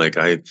sense, I don't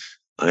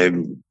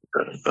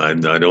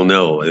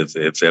know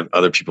if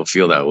other people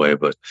feel that way,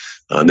 but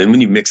then when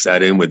you mix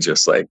that in with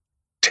just like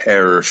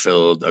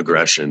terror-filled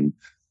aggression,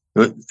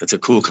 it's a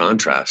cool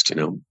contrast,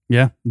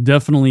 Yeah,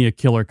 definitely a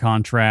killer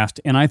contrast.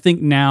 And I think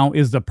now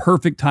is the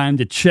perfect time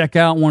to check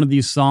out one of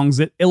these songs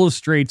that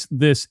illustrates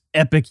this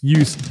epic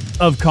use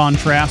of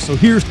contrast. So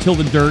here's Till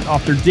the Dirt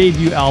off their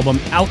debut album,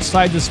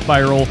 Outside the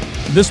Spiral.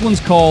 This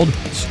one's called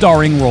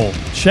Starring Role.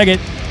 Check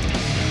it.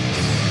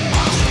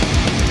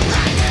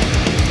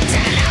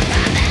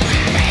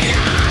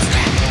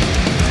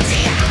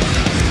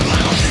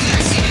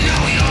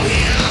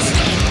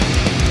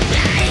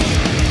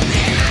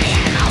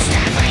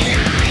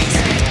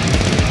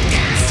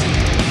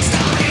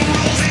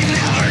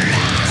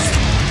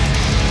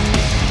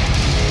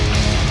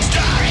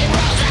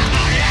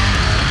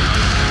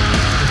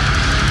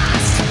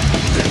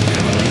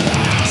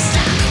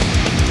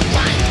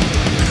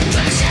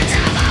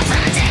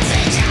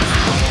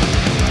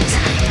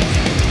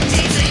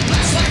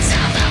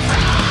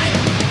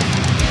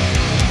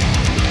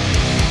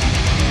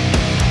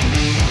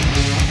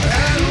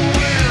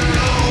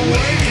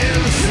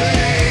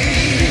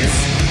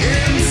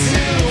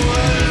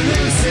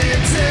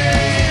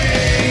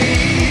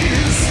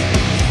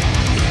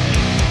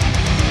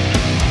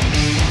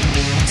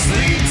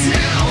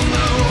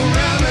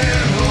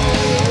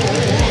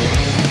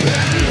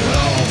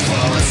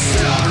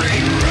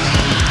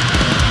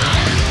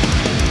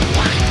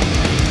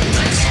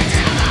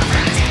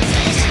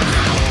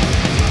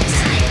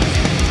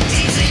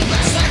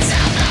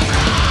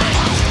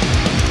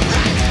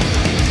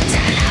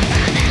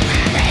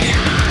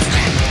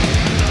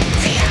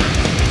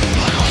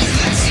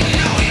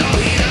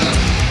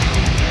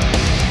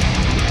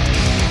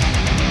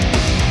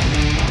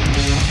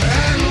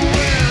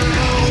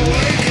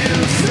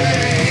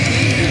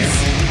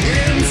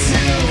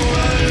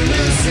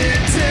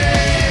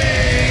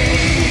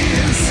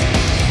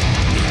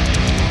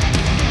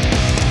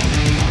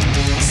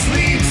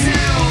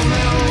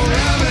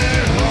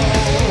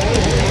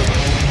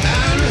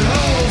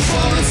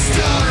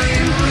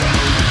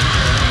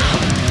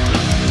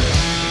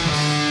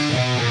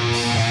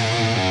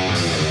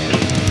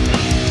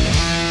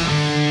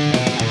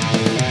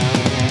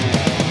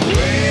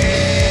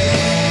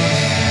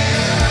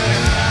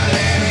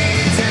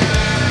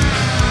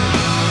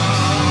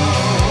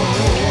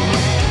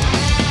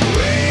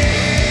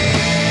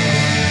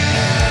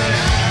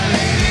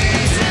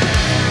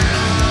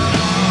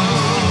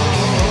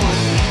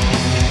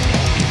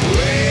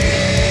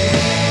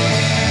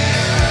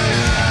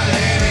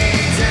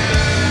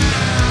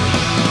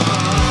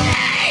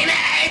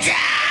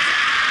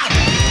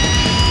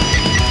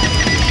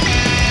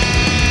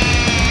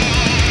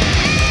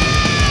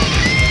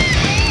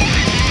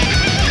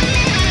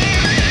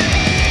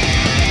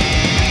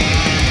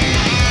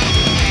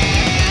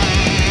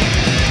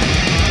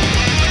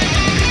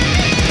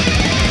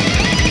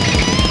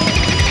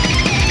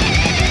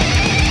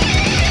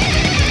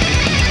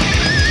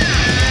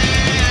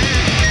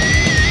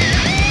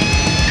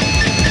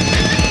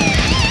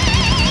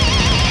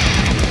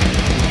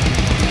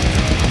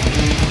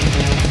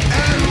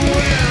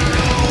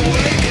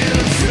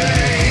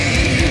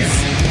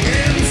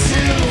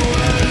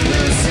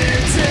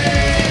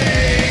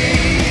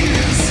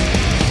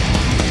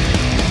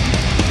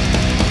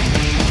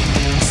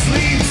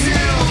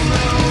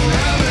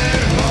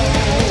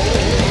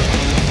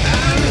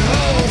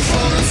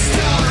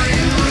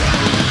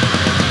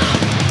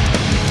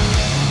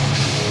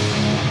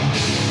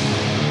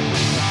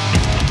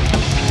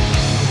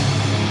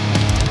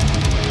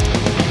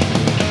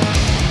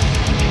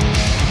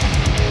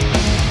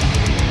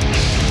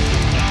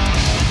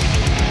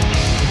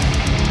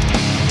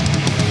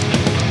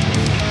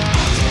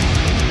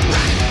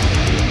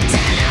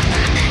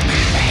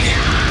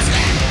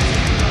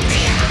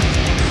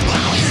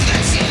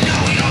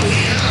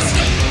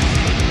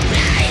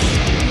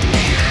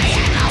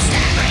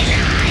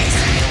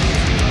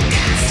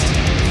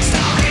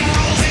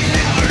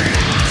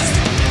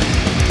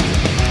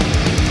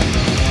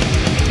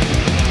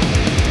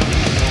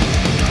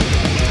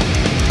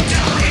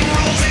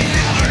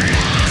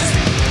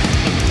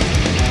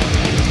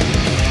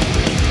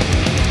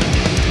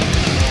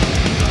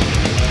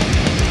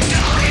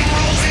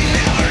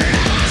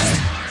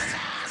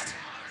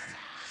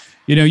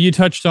 You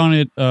touched on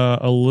it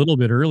a little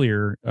bit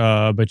earlier,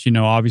 but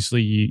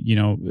obviously,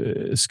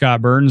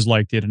 Scott Burns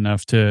liked it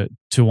enough to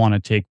want to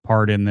take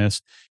part in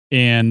this,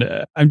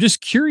 and I'm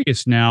just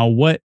curious now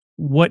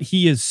what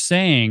he is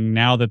saying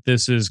now that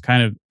this is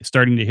kind of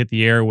starting to hit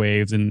the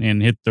airwaves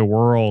and hit the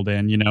world,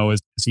 and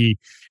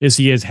is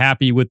he as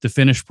happy with the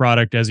finished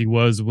product as he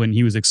was when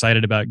he was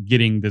excited about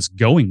getting this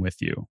going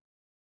with you?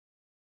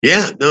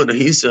 Yeah, no,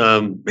 he's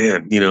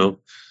man,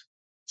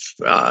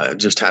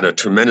 just had a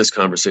tremendous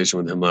conversation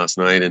with him last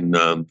night,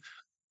 and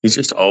he's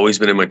just always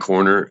been in my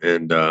corner,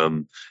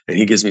 and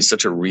he gives me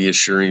such a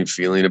reassuring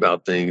feeling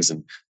about things.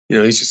 And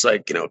he's just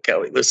like,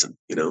 Kelly, listen,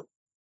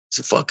 it's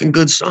a fucking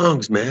good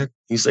songs, man.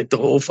 He's like, the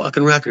whole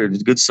fucking record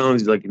is good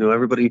songs. He's like,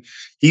 everybody.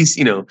 He's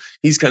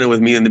kind of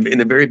with me in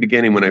the very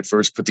beginning when I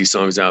first put these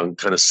songs out and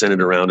kind of sent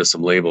it around to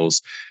some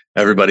labels.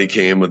 Everybody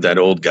came with that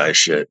old guy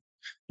shit.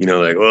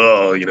 Like,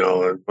 oh,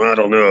 I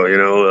don't know, in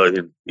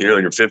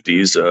your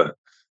 50s,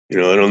 I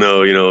don't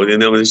know,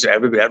 and there was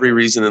every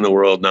reason in the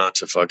world not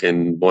to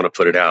fucking want to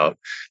put it out,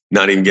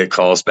 not even get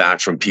calls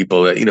back from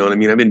people that, what I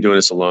mean? I've been doing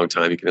this a long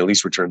time. You can at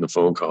least return the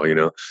phone call,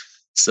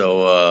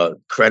 So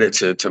credit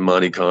to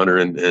Monty Connor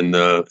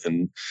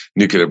and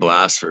Nuclear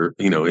Blast for,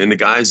 and the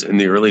guys in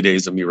the early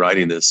days of me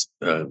writing this,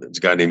 there's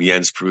a guy named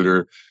Jens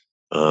Pruder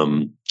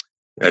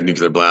at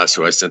Nuclear Blast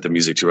who I sent the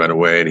music to right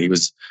away. And he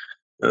was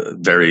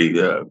very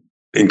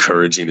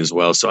encouraging as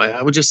well. So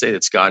I would just say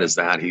that Scott is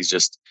that.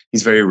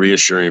 He's very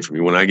reassuring for me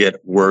when I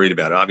get worried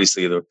about it.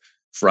 Obviously, the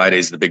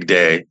Friday's the big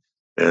day.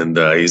 And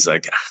he's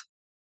like,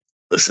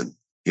 listen,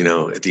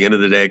 at the end of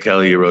the day,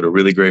 Kelly, you wrote a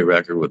really great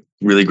record with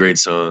really great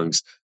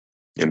songs.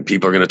 And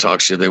people are going to talk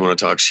shit. They want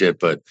to talk shit,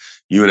 but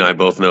you and I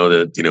both know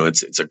that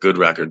it's a good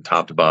record,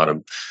 top to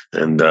bottom,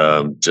 and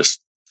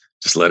just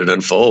let it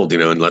unfold,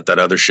 and let that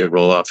other shit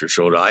roll off your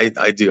shoulder. I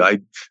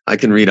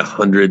can read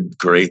 100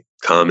 great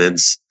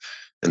comments,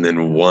 and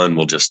then one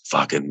will just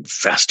fucking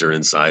fester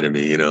inside of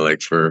me,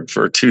 like for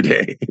 2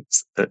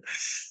 days.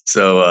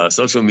 So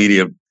social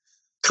media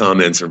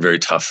comments are very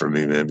tough for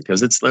me, man,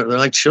 because they're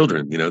like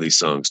children. These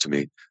songs to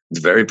me,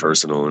 it's very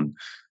personal,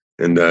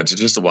 and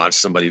to watch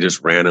somebody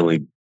just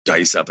randomly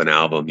dice up an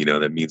album,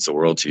 that means the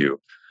world to you,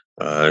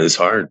 is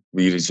hard.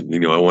 I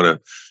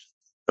want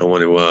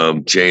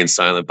to Jay and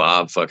Silent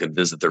Bob fucking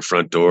visit their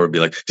front door and be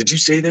like, did you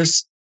say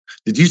this?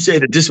 Did you say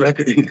that this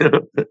record?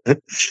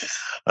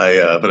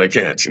 But I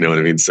can't, you know what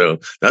I mean? So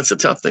that's a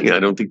tough thing. I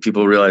don't think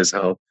people realize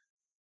how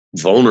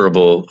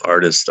vulnerable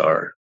artists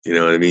are. You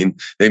know what I mean?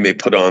 They may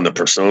put on the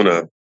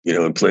persona,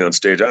 and play on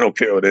stage. I don't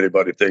care what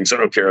anybody thinks. I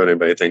don't care what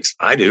anybody thinks.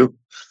 I do.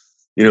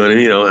 You know what I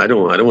mean? I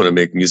don't want to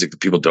make music that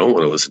people don't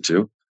want to listen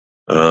to.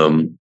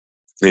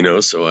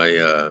 So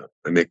I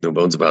make no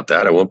bones about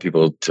that. I want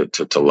people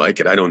to like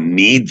it. I don't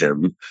need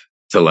them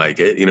to like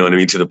it. You know what I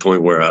mean? To the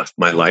point where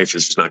my life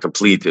is just not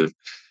complete. You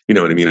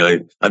know what I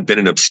mean? I've been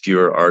an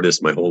obscure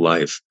artist my whole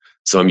life,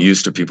 so I'm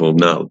used to people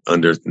not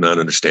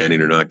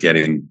understanding or not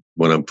getting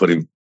what I'm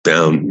putting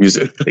down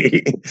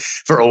musically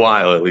for a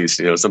while, at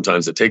least.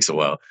 Sometimes it takes a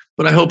while,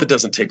 but I hope it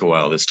doesn't take a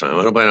while this time.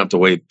 I don't have to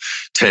wait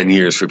 10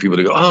 years for people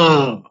to go,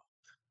 oh,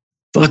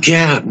 fuck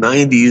yeah,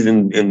 90s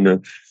and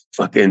the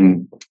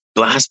fucking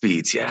blast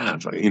beats. Yeah.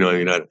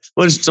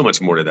 There's so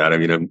much more to that. I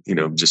mean,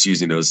 I'm just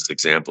using those as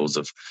examples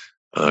of,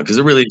 cause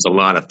there really is a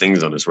lot of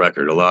things on this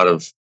record, a lot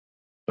of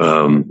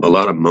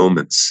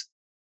moments,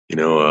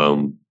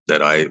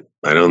 that I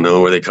don't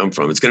know where they come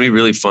from. It's going to be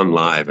really fun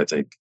live. I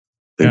think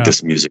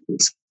this music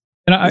is.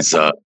 And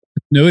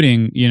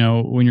noting,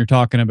 when you're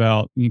talking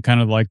about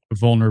kind of like the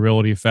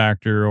vulnerability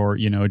factor or,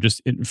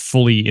 just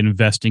fully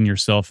investing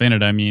yourself in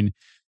it. I mean,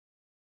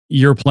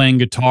 you're playing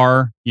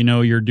guitar,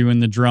 you're doing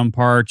the drum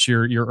parts,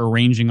 you're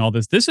arranging all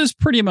this. This is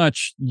pretty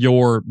much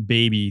your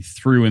baby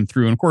through and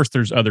through. And of course,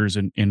 there's others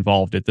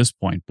involved at this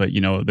point, but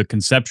the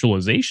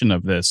conceptualization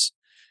of this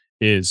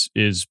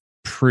is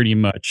pretty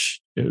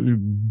much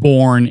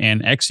born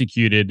and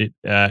executed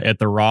at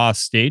the raw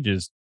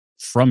stages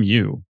from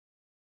you.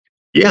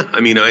 Yeah,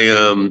 I mean,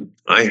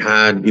 I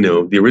had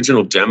the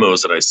original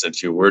demos that I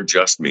sent you were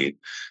just me.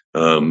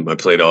 I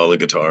played all the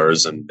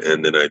guitars and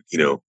then I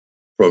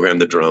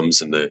programmed the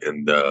drums and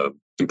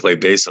played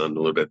bass on a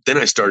little bit. Then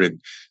I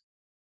started,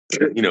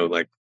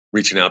 like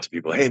reaching out to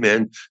people. Hey,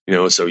 man,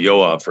 so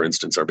Yoav, for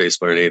instance, our bass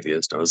player and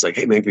Atheist. I was like,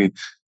 hey, man, can you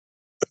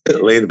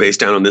lay the bass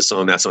down on this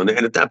song, that song?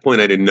 And at that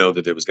point, I didn't know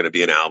that there was going to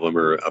be an album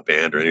or a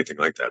band or anything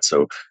like that.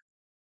 So,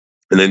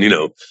 and then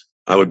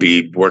I would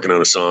be working on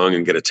a song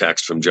and get a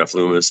text from Jeff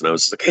Loomis, and I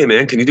was like, hey,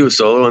 man, can you do a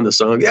solo on the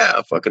song?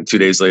 Yeah, fucking 2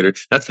 days later.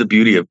 That's the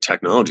beauty of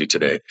technology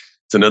today.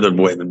 It's another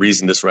way, the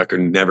reason this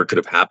record never could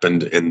have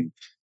happened in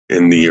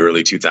the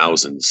early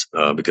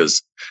 2000s,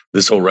 because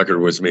this whole record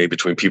was made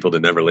between people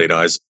that never laid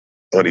eyes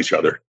on each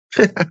other.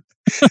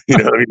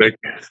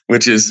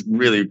 Which is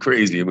really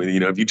crazy. I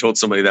mean, if you told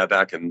somebody that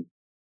back in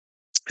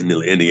the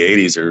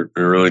 80s or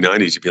early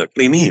 90s, you'd be like, what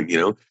do you mean?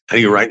 How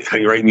do you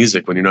write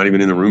music when you're not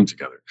even in the room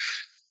together?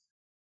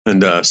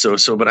 And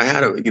but I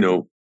had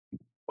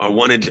I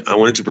wanted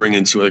to bring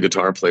in two other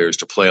guitar players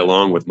to play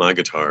along with my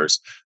guitars,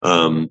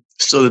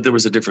 so that there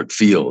was a different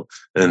feel,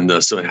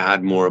 and so it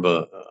had more of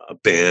a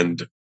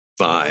band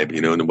vibe,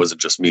 and it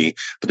wasn't just me.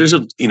 But there's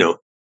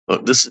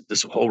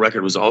this whole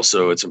record was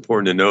also, it's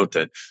important to note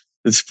that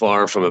it's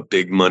far from a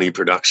big money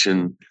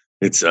production.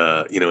 It's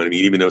what I mean,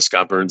 even though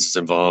Scott Burns is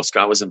involved,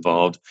 Scott was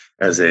involved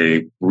as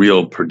a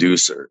real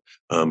producer.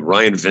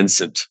 Ryan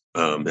Vincent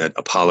at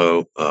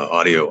Apollo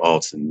Audio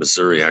Alt in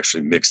Missouri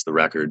actually mixed the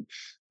record.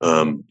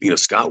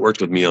 Scott worked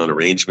with me on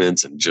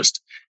arrangements and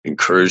just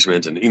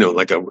encouragement and,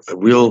 like a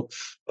real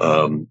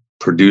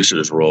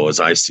producer's role as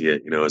I see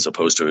it, as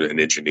opposed to an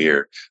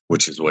engineer,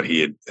 which is what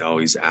he had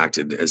always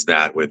acted as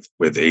that with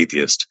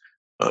Atheist.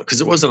 Because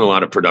there wasn't a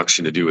lot of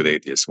production to do with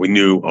Atheist. We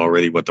knew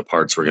already what the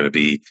parts were going to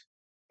be.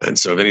 And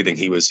so if anything,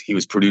 he was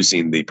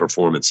producing the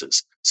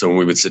performances. So when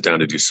we would sit down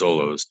to do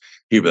solos,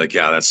 he'd be like,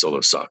 yeah, that solo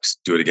sucks.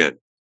 Do it again.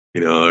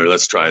 Or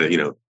let's try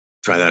that,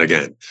 try that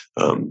again.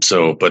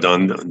 But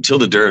on Until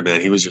the Dirt,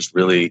 man, he was just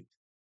really,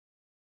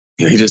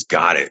 he just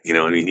got it,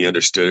 he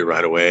understood it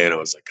right away. And I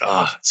was like,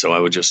 so I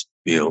would just,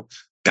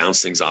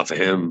 bounce things off of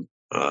him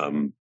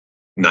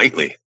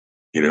nightly,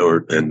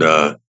 and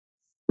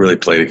really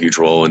played a huge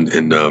role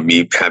in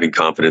me having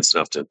confidence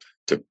enough to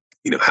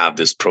have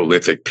this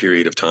prolific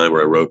period of time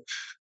where I wrote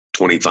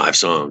 25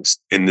 songs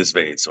in this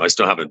vein. So I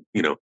still haven't,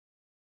 it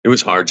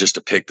was hard just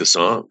to pick the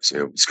songs.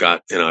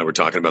 Scott and I were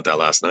talking about that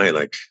last night,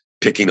 like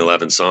picking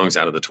 11 songs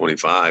out of the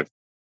 25.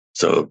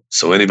 So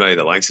anybody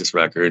that likes this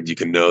record, you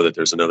can know that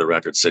there's another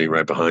record sitting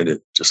right behind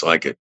it, just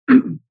like it.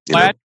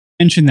 Glad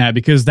you mentioned that,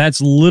 because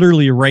that's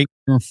literally right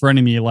in front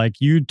of me. Like,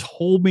 you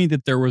told me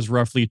that there was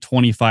roughly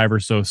 25 or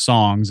so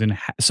songs. And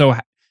so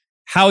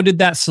how did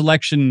that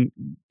selection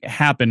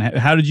happen?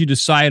 How did you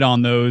decide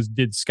on those?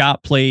 Did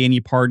Scott play any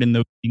part in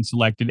those being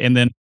selected? And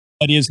then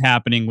what is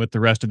happening with the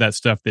rest of that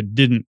stuff that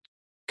didn't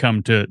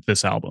come to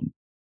this album?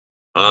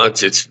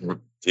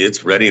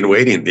 It's ready and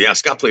waiting. Yeah,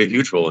 Scott played a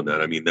huge role in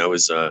that. I mean, that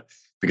was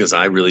because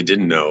I really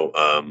didn't know.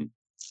 I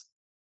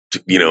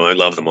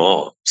love them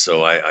all,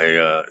 so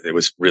I it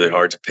was really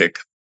hard to pick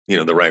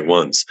the right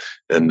ones.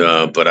 And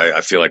but I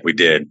feel like we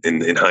did.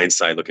 In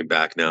hindsight, looking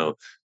back now,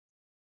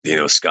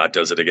 Scott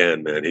does it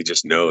again, man. He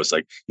just knows.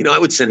 Like, I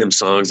would send him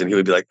songs and he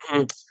would be like,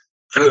 I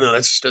don't know, that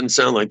just doesn't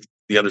sound like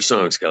the other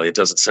songs, Kelly. It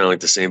doesn't sound like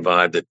the same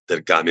vibe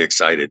that got me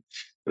excited.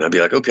 And I'd be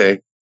like, okay.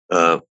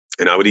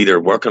 And I would either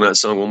work on that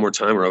song one more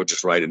time or I would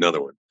just write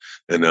another one.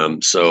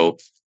 And so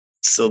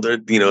there,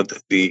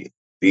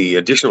 the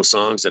additional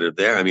songs that are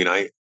there. I mean,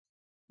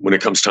 when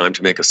it comes time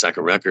to make a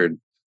second record,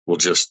 we'll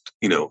just,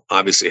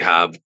 obviously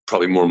have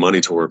probably more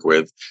money to work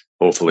with,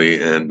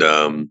 hopefully. And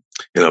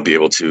I'll be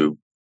able to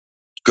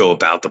go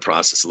about the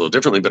process a little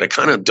differently, but I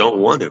kind of don't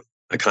want to.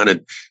 I kind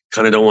of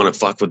don't want to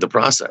fuck with the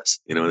process.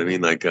 You know what I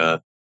mean? Like, I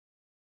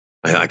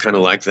kind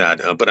of like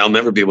that, but I'll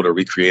never be able to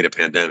recreate a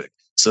pandemic.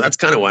 So that's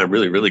kind of why I'm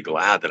really, really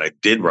glad that I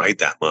did write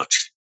that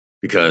much,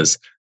 because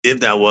if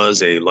that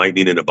was a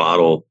lightning in a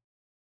bottle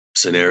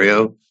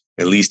scenario,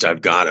 at least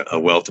I've got a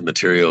wealth of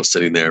material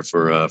sitting there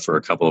for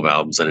a couple of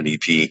albums and an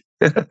EP,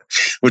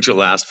 which will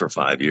last for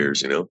 5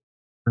 years,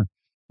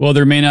 Well,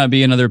 there may not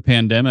be another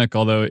pandemic,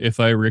 although if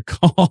I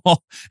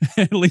recall,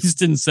 at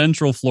least in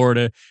Central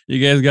Florida,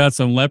 you guys got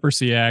some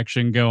leprosy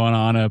action going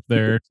on up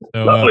there.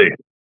 So, Lovely.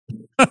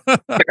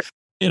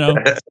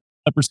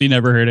 Leprosy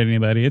never hurt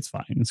anybody. It's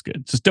fine. It's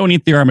good. Just don't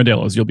eat the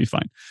armadillos. You'll be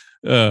fine.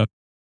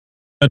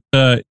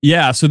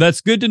 Yeah, so that's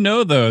good to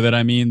know, though, that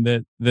I mean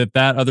that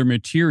other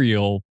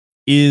material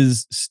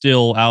is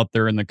still out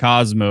there in the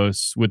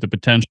cosmos with the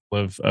potential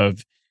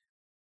of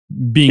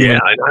being. Yeah,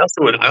 I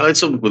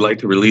also would like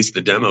to release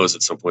the demos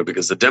at some point,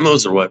 because the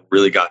demos are what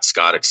really got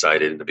Scott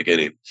excited in the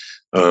beginning.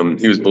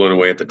 He was blown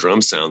away at the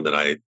drum sound that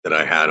I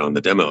had on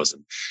the demos,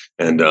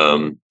 and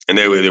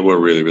they were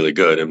really, really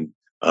good. And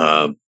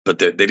but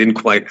they didn't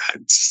quite,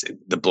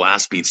 the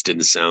blast beats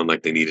didn't sound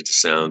like they needed to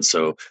sound.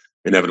 So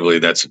inevitably,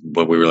 that's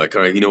what we were like.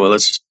 All right, you know what?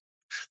 Let's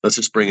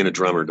just bring in a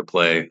drummer to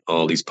play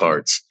all these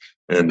parts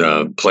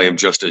and play them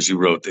just as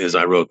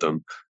I wrote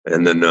them.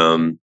 And then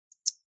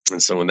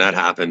and so when that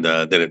happened,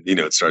 then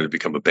it started to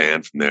become a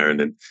band from there. And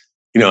then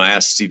I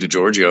asked Steve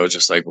DiGiorgio, I was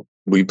just like,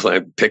 "We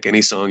pick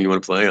any song you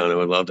want to play on. I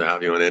would love to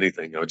have you on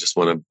anything. I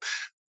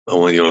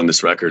want you on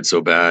this record so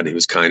bad." He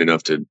was kind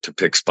enough to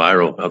pick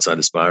Spiral, Outside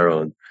the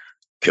Spiral, and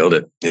killed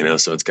it.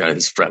 So it's got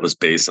his fretless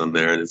bass on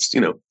there, and it's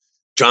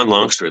John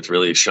Longstreth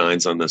really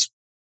shines on this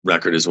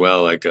record as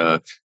well, like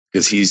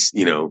because he's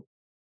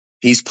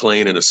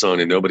playing in a song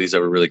and nobody's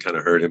ever really kind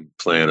of heard him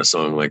play on a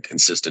song like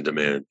Insistent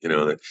Demand.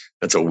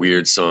 That's a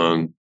weird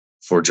song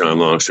for John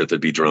Longstreth to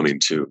be drumming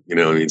to.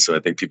 So I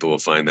think people will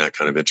find that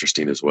kind of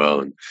interesting as well.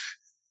 And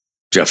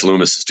Jeff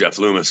Loomis is Jeff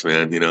Loomis,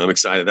 man. I'm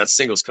excited. That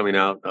single's coming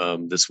out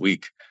this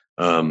week.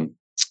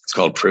 It's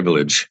called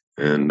Privilege,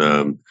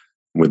 and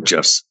with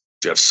Jeff's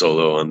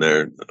solo on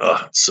there.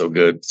 Oh, it's so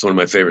good. It's one of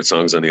my favorite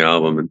songs on the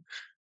album.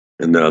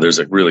 And there's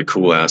a really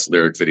cool ass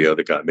lyric video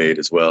that got made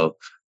as well.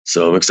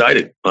 So I'm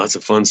excited. Lots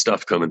of fun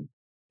stuff coming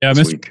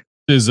this week.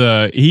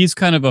 He's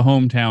kind of a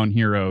hometown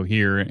hero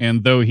here.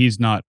 And though he's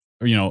not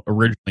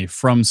originally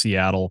from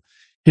Seattle.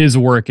 His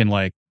work in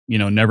like,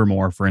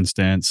 Nevermore, for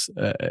instance,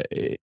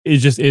 it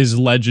just is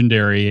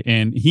legendary.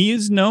 And he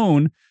is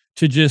known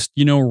to just,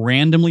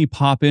 randomly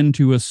pop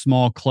into a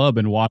small club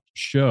and watch a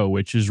show,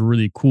 which is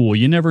really cool.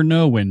 You never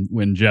know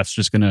when Jeff's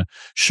just going to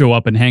show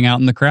up and hang out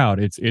in the crowd.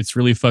 It's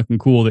really fucking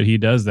cool that he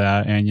does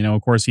that. And,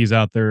 of course he's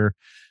out there,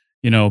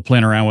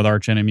 playing around with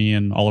Arch Enemy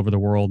and all over the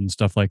world and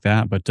stuff like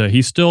that. But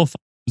he still finds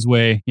his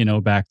way,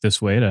 back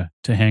this way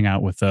to hang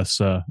out with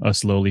us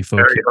lowly folk.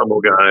 Very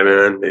humble guy,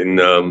 man.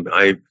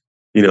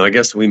 And I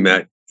guess we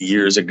met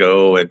years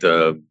ago at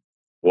the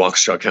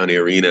Waukesha County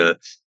Arena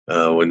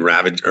when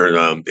Ravage or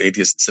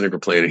Atheist and Cynic were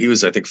playing. He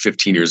was, I think,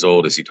 15 years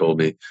old, as he told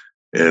me,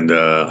 and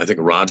I think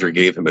Roger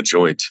gave him a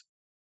joint.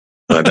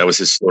 That was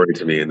his story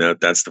to me, and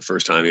that's the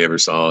first time he ever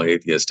saw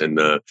Atheist. And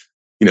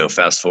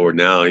fast forward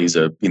now, he's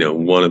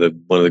one of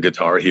the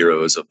guitar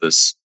heroes of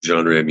this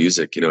genre of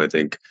music. I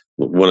think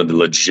one of the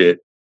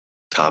legit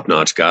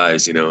top-notch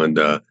guys.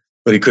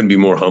 But he couldn't be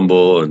more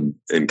humble and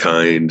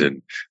kind.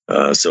 And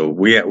so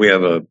we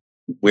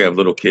have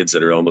little kids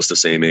that are almost the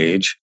same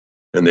age,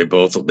 and they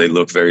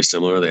look very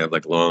similar. They have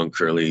like long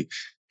curly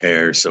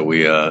hair. So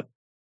we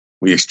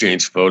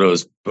exchanged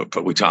photos,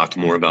 but we talked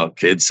more about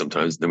kids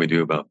sometimes than we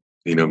do about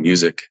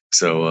music.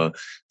 So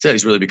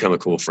he's really become a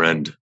cool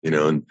friend,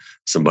 and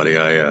somebody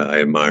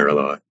I admire a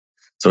lot.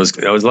 So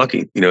I was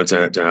lucky, to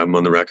have him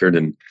on the record.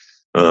 And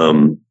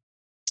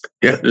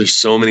there's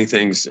so many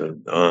things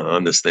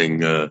on this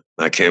thing.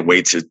 I can't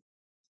wait to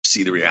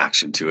see the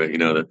reaction to it.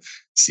 To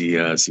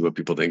see what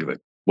people think of it.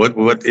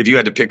 What if you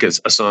had to pick a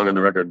song on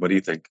the record? What do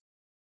you think?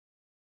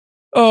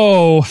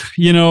 Oh,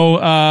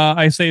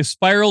 I say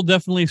Spiral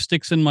definitely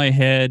sticks in my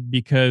head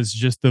because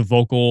just the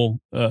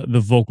vocal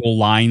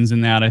lines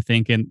in that, I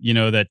think, and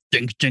that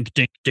dink dink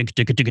dink dink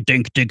dink dink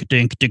dink dink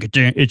dink dink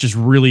dink, it's just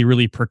really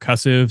really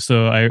percussive.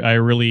 So I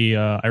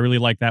really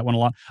like that one a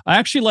lot. I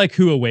actually like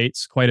Who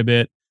Awaits quite a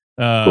bit.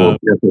 Cool.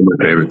 That's one of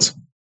my favorites.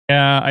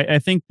 Yeah, I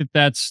think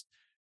that's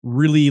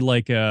really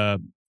like a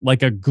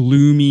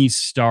gloomy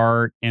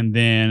start, and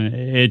then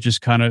it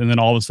just and then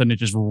all of a sudden it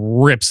just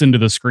rips into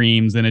the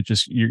screams, and it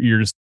just you're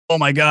just, oh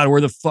my god,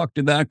 where the fuck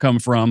did that come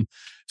from?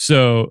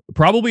 So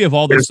probably of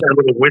all there's some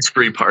little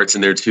whispery parts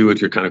in there too,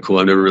 which are kind of cool.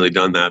 I've never really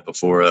done that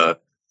before.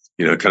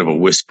 Kind of a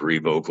whispery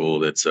vocal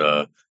that's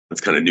kind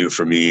of new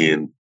for me,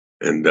 and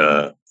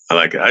I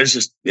like it.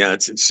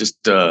 It's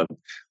just I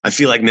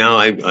feel like now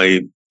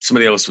I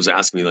somebody else was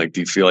asking me, like, do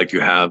you feel like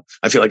I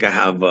feel like I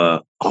have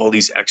all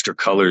these extra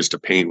colors to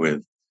paint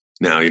with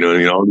now,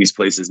 all these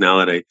places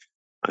now that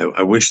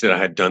I wish that I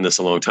had done this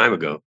a long time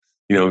ago,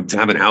 to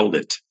have an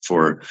outlet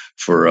for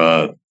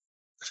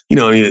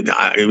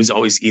it was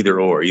always either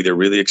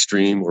really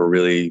extreme or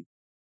really,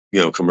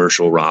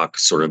 commercial rock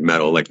sort of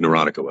metal like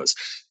Neurotica was,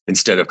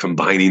 instead of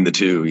combining the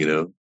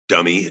two,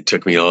 dummy. It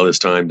took me all this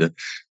time to,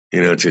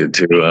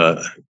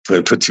 to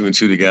put two and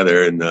two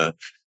together. And,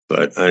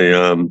 but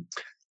when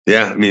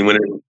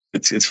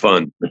it's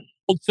fun.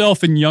 Old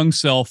self and young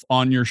self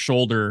on your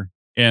shoulder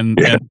and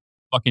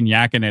fucking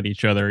yakking at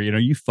each other.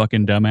 You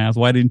fucking dumbass.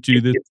 Why didn't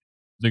you do this?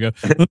 They go,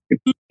 I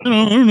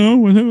don't know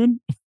what happened.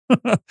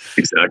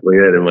 Exactly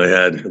it in my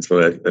head. That's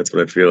what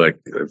I feel like.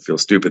 I feel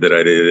stupid that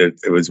I did it.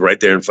 It was right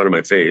there in front of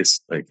my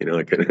face. Like,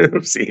 I couldn't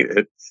have seen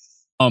it.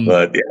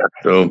 But yeah,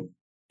 so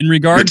in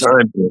regards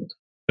to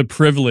the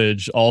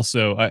Privilege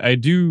also, I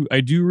do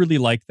really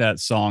like that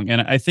song.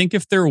 And I think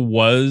if there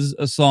was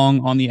a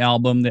song on the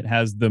album that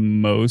has the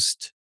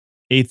most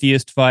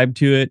Atheist vibe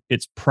to it,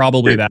 it's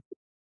probably that,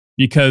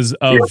 because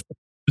of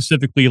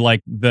specifically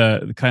like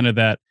the kind of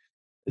that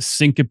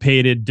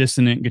syncopated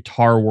dissonant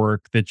guitar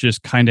work that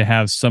just kind of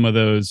has some of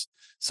those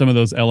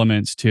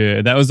elements to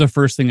it. That was the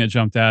first thing that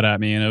jumped out at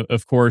me. And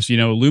of course,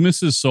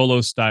 Loomis's solo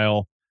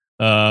style,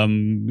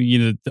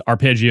 the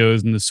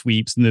arpeggios and the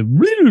sweeps and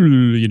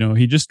the,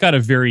 he just got a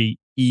very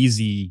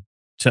easy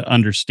to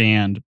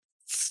understand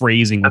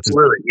phrasing. That's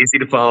really easy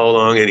to follow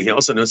along. And he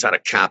also knows how to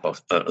cap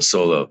a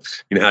solo,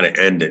 how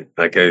to end it.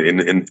 Like,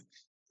 and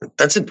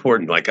that's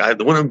important. Like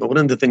one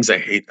of the things I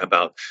hate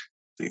about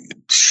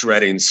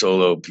shredding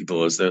solo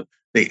people is that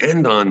they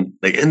end on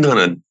a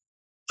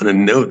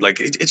note. Like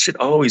it should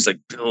always like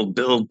build,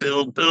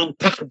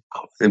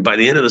 and by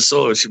the end of the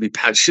solo,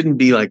 it shouldn't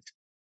be like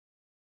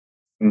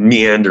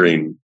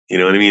meandering. You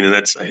know what I mean? And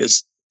that's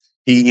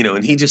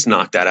he just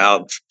knocked that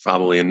out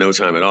probably in no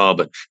time at all.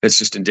 But it's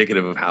just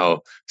indicative of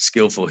how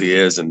skillful he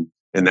is. And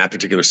in that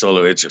particular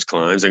solo, it just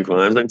climbs and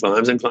climbs and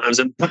climbs and climbs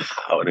and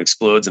pow, and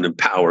explodes and then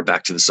power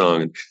back to the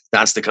song. And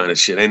that's the kind of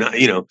shit. And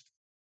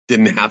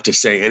didn't have to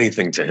say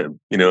anything to him,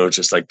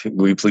 just like,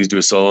 will you please do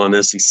a solo on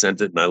this? He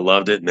sent it and I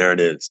loved it. And there it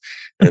is.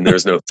 And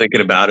there's no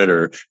thinking about it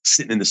or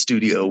sitting in the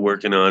studio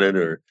working on it,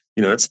 or,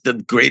 that's the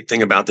great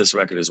thing about this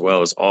record as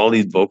well, is all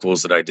these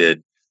vocals that I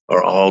did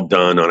are all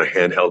done on a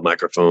handheld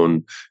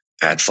microphone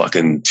at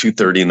fucking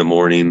 2:30 in the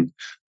morning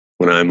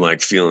when I'm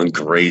like feeling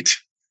great.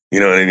 You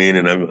know what I mean?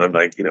 And I'm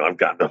like, I've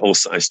got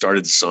I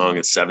started the song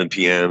at 7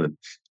 p.m. and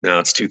now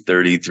it's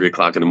 2:30, 3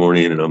 o'clock in the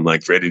morning, and I'm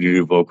like ready to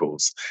do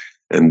vocals.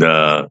 And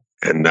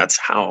And that's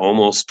how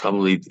almost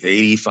probably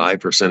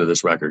 85% of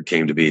this record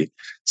came to be.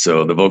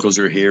 So the vocals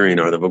you're hearing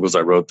are the vocals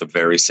I wrote the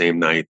very same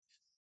night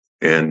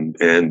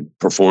and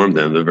performed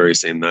them the very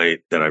same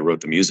night that I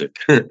wrote the music.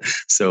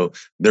 So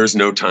there's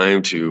no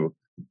time to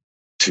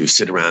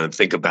sit around and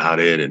think about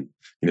it. And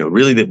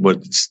really, that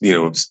what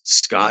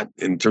Scott,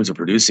 in terms of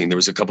producing, there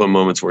was a couple of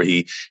moments where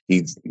he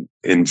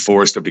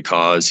enforced a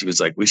because he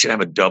was like, we should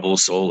have a double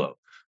solo,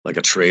 like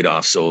a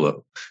trade-off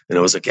solo. And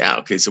I was like, yeah,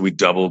 okay. So we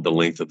doubled the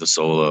length of the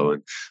solo.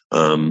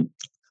 And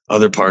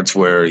other parts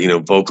where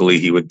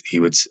vocally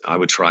I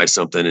would try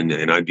something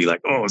and I'd be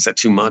like, oh, is that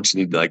too much? And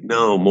he'd be like,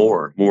 no,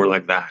 more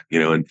like that.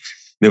 And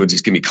it would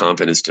just give me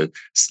confidence to,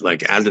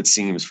 like, As It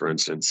Seems, for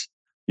instance,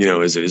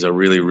 is a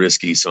really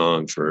risky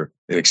song for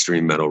an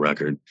extreme metal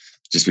record,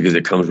 just because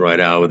it comes right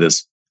out with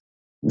this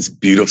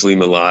beautifully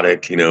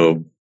melodic,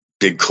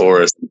 big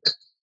chorus,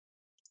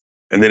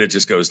 and then it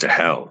just goes to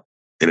hell.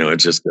 It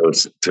just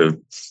goes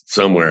to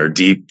somewhere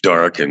deep,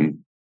 dark, and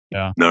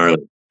gnarly,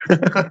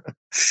 and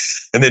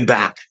then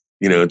back,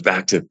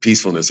 back to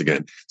peacefulness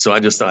again. So I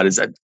just thought, is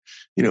that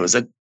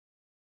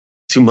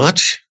too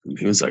much? And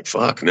he was like,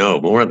 fuck, no,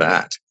 more of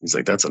that. He's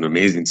like, that's an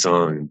amazing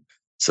song.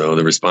 So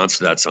the response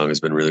to that song has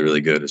been really,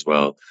 really good as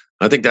well.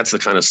 I think that's the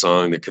kind of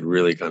song that could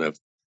really kind of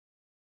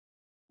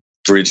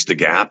bridge the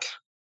gap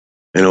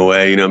in a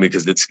way,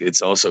 because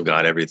it's also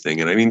got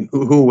everything. And I mean,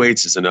 Who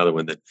Waits is another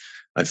one that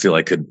I feel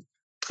like could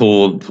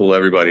pull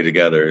everybody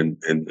together and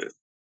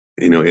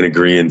in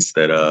agreement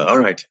that all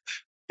right,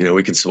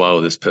 we can swallow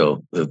this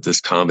pill,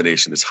 this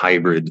combination, this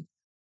hybrid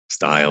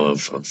style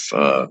of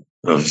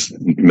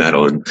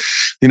metal. And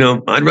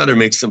I'd rather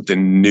make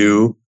something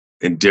new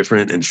and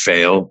different and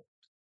fail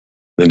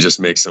than just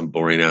make some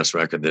boring ass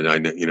record that I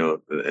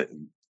know,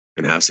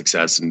 and have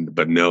success,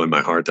 but know in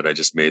my heart that I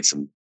just made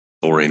some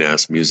boring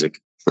ass music.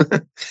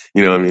 I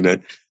mean,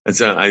 as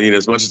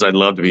much as I'd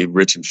love to be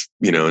rich and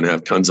and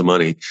have tons of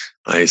money,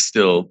 I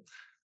still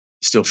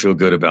feel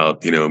good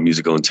about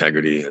musical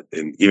integrity.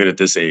 And even at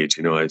this age,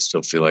 I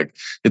still feel like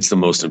it's the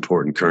most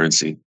important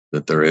currency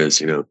that there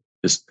is.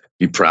 Just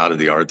be proud of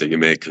the art that you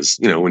make, because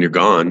when you're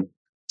gone,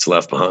 it's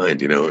left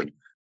behind. And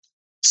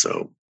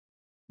so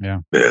yeah.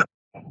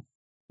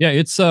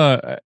 It's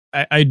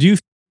I do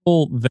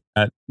feel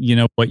that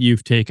what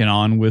you've taken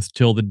on with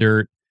Till the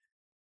Dirt,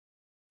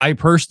 I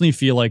personally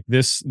feel like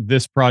this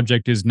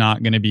project is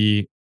not going to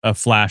be a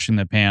flash in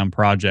the pan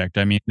project.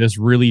 I mean, this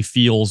really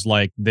feels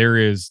like there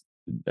is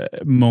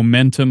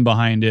momentum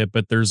behind it,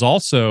 but there's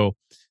also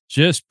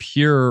just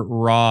pure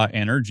raw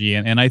energy.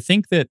 And I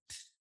think that,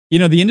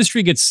 the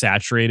industry gets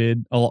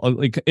saturated.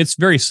 Like, it's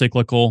very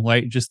cyclical,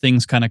 like just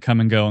things kind of come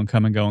and go and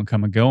come and go and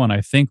come and go. And I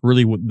think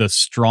really the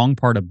strong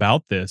part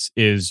about this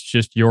is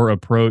just your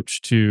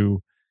approach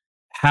to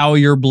how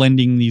you're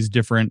blending these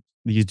different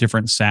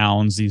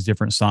sounds, these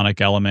different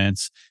sonic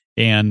elements,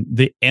 and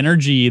the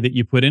energy that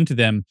you put into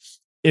them.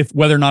 If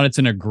whether or not it's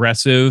an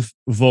aggressive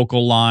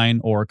vocal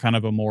line or kind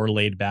of a more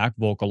laid back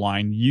vocal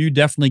line, you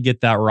definitely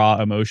get that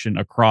raw emotion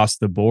across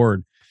the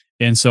board.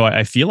 And so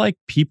I feel like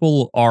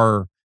people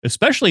are,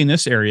 especially in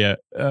this area,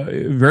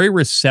 very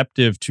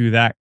receptive to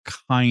that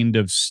kind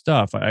of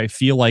stuff. I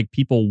feel like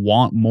people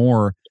want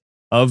more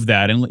of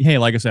that. And hey,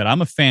 like I said,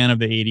 I'm a fan of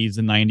the 80s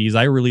and 90s.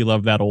 I really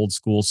love that old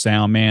school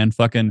sound, man.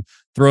 Fucking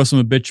throw some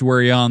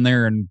Obituary on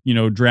there and,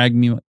 drag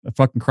me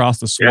fucking across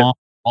the swamp.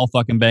 Yeah. I'll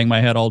fucking bang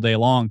my head all day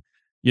long,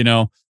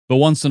 but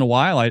once in a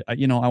while, I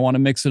want to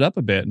mix it up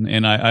a bit.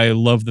 And I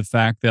love the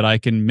fact that I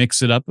can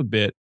mix it up a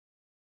bit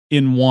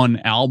in one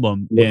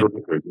album. And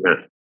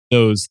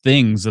those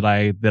things that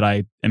I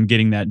am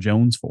getting that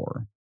Jones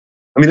for.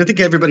 I mean, I think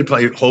everybody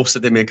probably hopes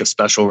that they make a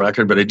special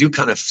record, but I do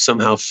kind of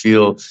somehow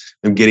feel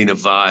I'm getting a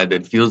vibe.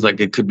 It feels like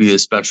it could be a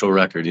special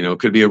record. It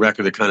could be a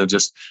record that kind of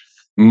just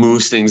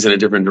moves things in a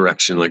different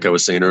direction. Like I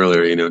was saying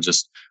earlier,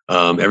 just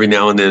every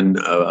now and then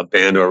a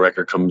band or a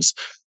record comes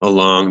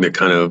along that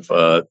kind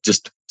of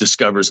just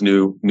discovers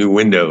new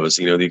windows,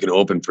 that you can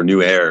open for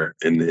new air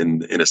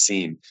in a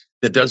scene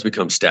that does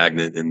become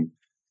stagnant. And,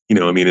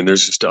 and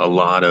there's just a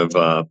lot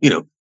of,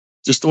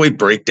 just the way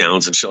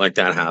breakdowns and shit like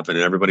that happen,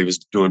 and everybody was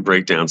doing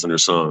breakdowns in their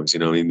songs,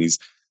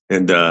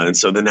 and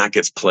so then that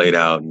gets played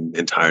out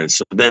and tired.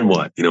 So then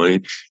what,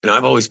 and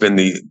I've always been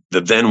the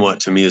then what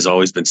to me has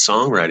always been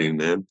songwriting,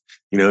 man.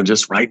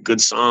 Just write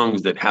good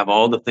songs that have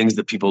all the things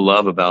that people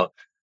love about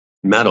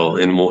metal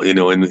in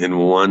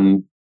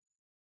one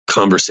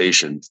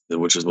conversation,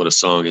 which is what a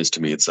song is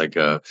to me. It's like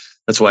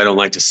that's why I don't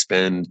like to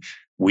spend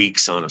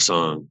weeks on a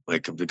song,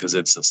 like, because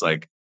it's just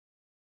like,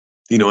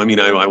 I want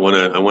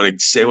to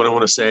say what I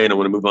want to say, and I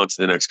want to move on to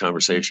the next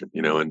conversation,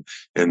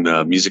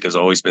 and music has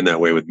always been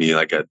that way with me.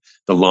 Like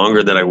the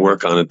longer that I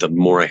work on it, the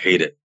more I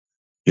hate it,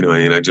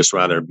 and I just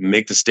rather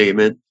make the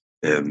statement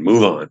and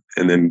move on,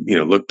 and then,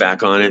 look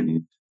back on it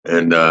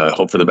and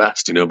hope for the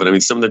best, but I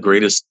mean, some of the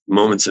greatest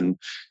moments in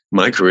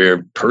my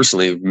career,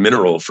 personally,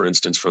 Mineral, for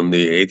instance, from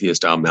the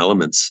Atheist album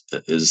Elements,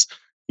 is,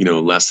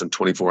 less than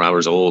 24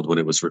 hours old when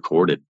it was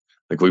recorded.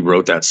 Like, we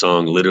wrote that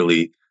song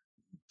literally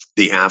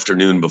the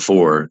afternoon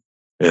before,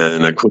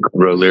 and I quickly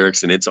wrote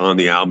lyrics, and it's on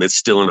the album. It's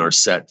still in our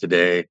set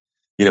today.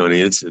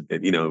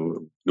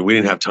 and we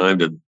didn't have time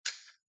to,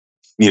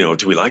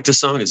 do we like the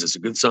song? Is this a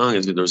good song?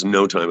 There was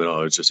no time at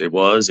all.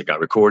 It got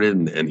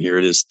recorded, and here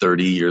it is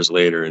 30 years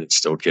later, and it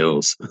still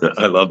kills.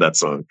 I love that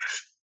song.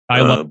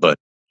 I love But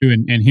too,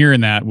 and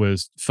hearing that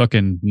was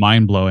fucking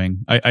mind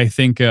blowing. I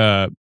think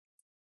the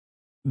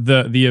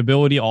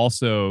ability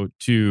also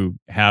to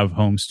have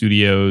home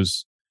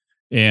studios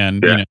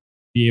and yeah,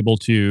 be able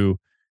to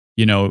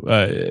you know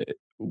uh,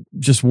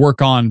 just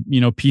work on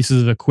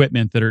pieces of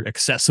equipment that are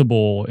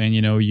accessible, and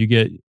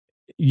you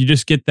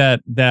just get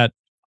that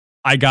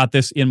I got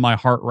this in my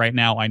heart right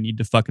now. I need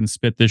to fucking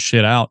spit this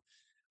shit out.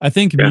 I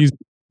think yeah, music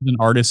and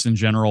artists in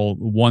general,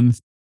 one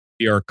thing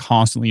they are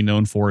constantly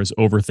known for is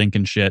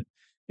overthinking shit.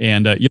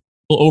 And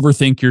you'll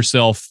overthink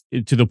yourself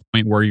to the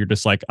point where you're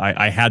just like,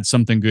 I had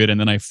something good and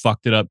then I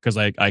fucked it up because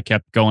I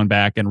kept going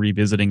back and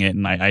revisiting it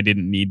and I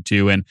didn't need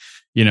to. And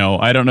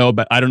I don't know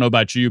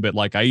about you, but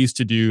like I used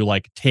to do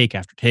like take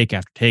after take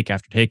after take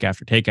after take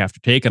after take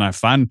after take. And I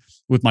find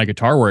with my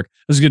guitar work,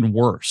 this is getting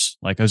worse.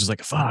 Like I was just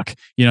like, fuck,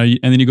 and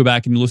then you go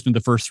back and you listen to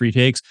the first 3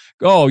 takes.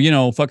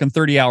 Oh, fucking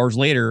 30 hours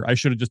later, I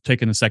should have just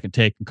taken the second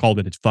take and called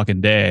it its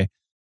fucking day.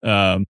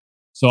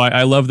 So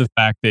I love the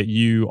fact that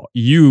you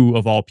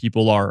of all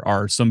people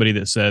are somebody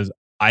that says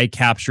I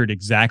captured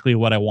exactly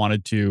what I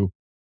wanted to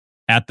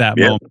at that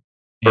yeah. moment.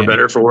 For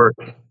better, for worse.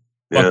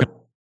 Yeah. Fucking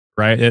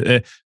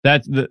right.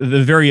 That's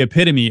the very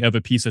epitome of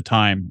a piece of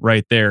time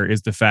right there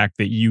is the fact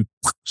that you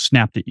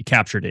snapped it, you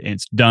captured it, and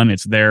it's done.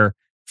 It's there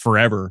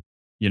forever,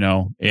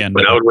 and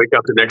But I would wake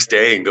up the next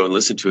day and go and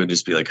listen to it and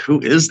just be like, who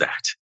is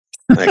that?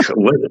 Like,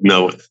 what?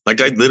 No,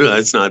 like I literally,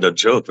 it's not a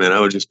joke, man. I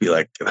would just be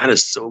like, that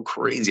is so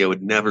crazy. I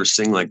would never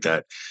sing like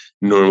that.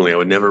 Normally, I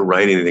would never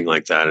write anything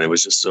like that. And it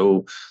was just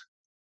so,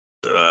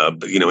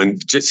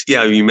 and just,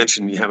 yeah, you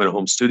mentioned you having a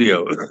home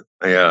studio.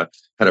 I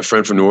had a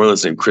friend from New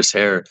Orleans named Chris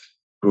Hare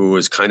who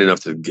was kind enough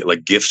to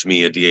gift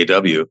me a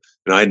DAW.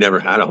 And I had never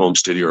had a home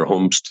studio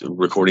or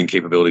recording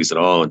capabilities at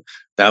all. And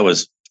that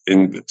was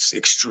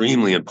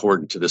extremely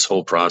important to this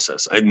whole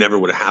process. I never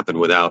would have happened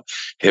without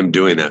him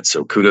doing that.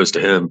 So kudos to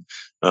him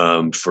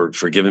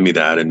for giving me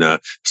that. And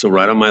so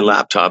right on my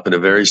laptop in a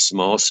very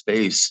small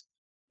space,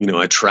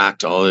 I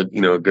tracked all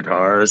the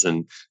guitars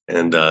and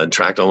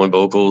tracked all my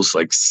vocals,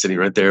 like sitting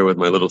right there with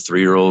my little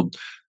 3-year-old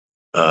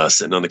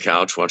sitting on the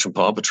couch watching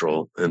Paw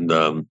Patrol. And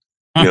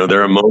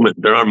there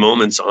are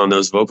moments on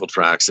those vocal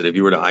tracks that if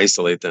you were to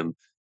isolate them,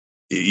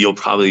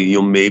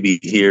 you'll maybe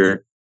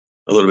hear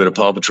a little bit of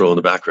Paw Patrol in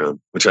the background,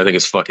 which I think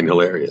is fucking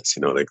hilarious.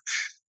 Like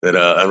that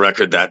a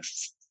record that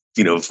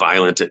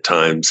violent at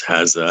times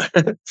has has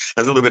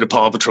a little bit of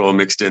Paw Patrol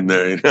mixed in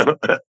there.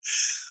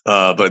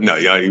 But no,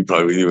 yeah, you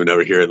would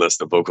never hear it unless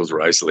the vocals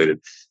were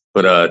isolated.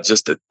 But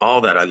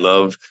all that, I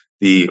love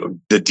the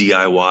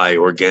DIY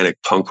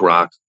organic punk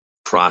rock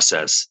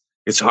process.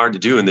 It's hard to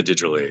do in the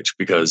digital age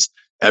because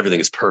everything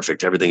is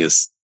perfect, everything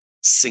is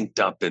synced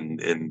up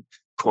and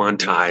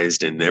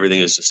quantized, and everything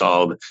is just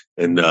all.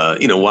 And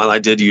while I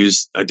did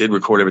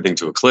record everything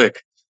to a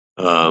click,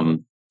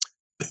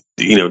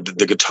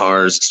 the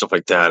guitars and stuff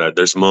like that.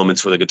 There's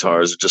moments where the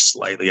guitars are just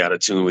slightly out of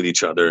tune with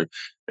each other,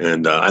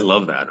 and I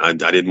love that. I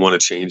didn't want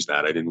to change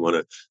that. I didn't want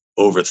to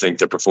overthink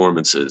the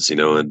performances,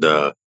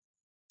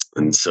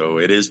 and so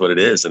it is what it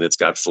is, and it's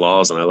got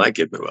flaws, and I like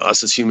it. But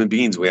us as human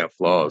beings, we have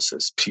flaws.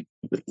 As people,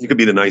 you could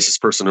be the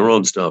nicest person in the world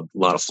and still have a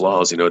lot of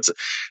flaws.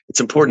 It's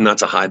important not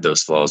to hide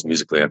those flaws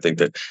musically. I think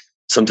that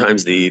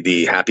sometimes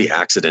the happy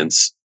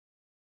accidents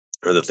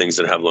are the things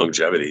that have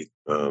longevity.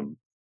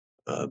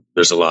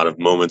 There's a lot of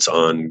moments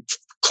on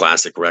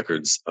classic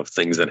records of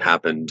things that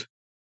happened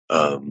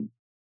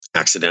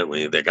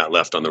accidentally that got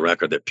left on the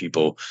record that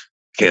people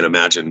can't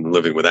imagine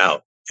living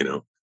without.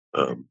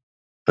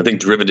 I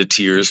think "Driven to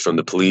Tears" from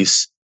The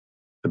Police,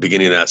 the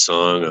beginning of that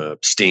song,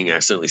 Sting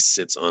accidentally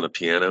sits on a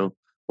piano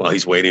while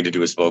he's waiting to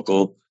do his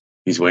vocal.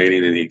 He's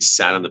waiting, and he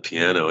sat on the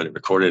piano and it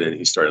recorded it, and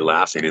he started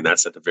laughing, and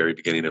that's at the very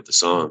beginning of the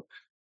song.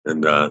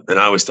 And I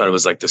always thought it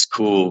was like this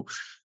cool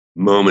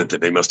moment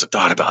that they must have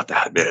thought about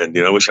that, man.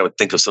 I wish I would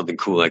think of something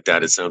cool like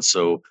that. It sounds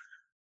so,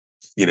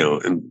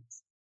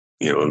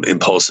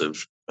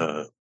 impulsive,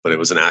 but it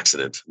was an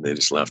accident and they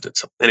just left it.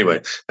 So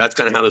anyway, that's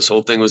kind of how this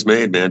whole thing was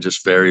made, man.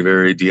 Just very,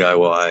 very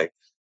DIY.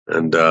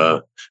 And,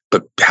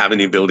 but having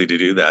the ability to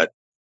do that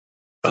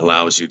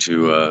allows you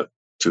to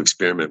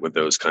experiment with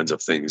those kinds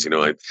of things,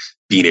 like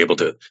being able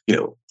to,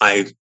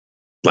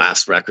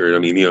 last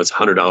record, it's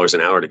 $100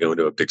 an hour to go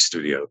into a big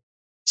studio.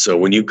 So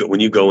when you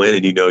go in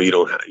and you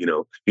don't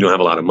have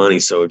a lot of money.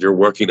 So if you're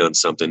working on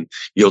something,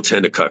 you'll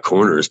tend to cut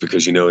corners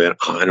because I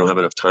don't have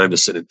enough time to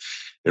sit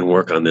and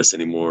work on this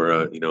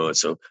anymore.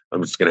 So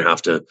I'm just gonna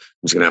have to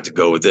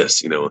go with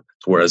this.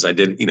 Whereas I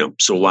did,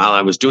 so while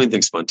I was doing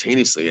things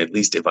spontaneously, at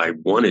least if I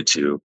wanted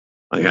to,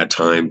 I had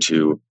time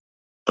to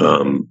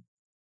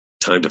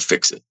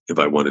fix it if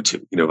I wanted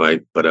to.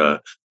 I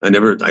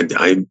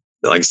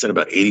like I said,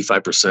 about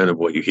 85% of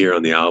what you hear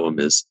on the album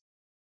is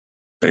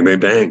bang, bang,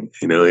 bang.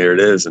 Here it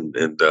is.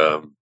 And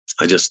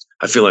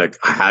I feel like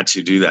I had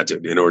to do that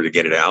in order to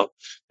get it out.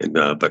 And,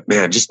 but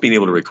man, just being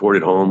able to record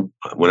at home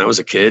when I was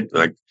a kid,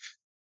 like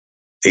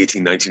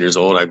 18, 19 years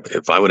old,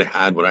 if I would have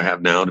had what I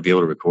have now to be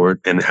able to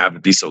record and have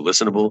it be so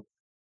listenable,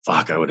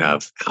 fuck, I would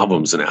have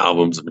albums and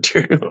albums of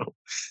material.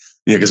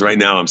 Yeah, because right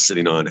now I'm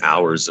sitting on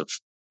hours of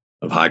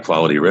high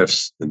quality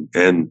riffs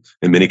and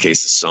in many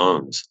cases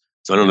songs.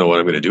 So I don't know what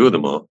I'm going to do with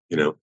them all,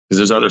 because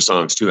there's other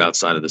songs too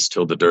outside of this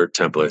Till the Dirt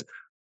template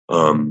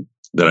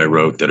that I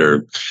wrote that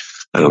are,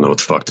 I don't know what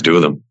the fuck to do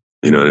with them.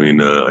 You know what I mean?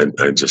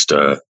 I just,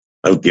 I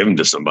would give them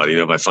to somebody.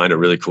 If I find a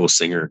really cool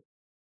singer,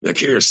 like,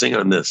 here, sing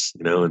on this,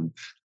 and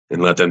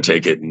let them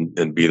take it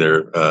and be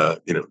their,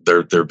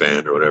 their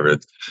band or whatever.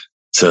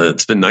 So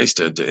it's been nice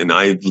and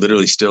I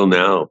literally still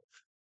now,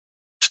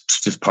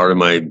 it's just part of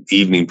my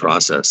evening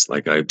process.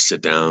 Like I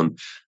sit down,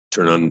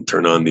 turn on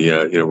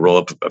the, roll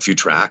up a few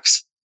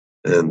tracks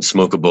and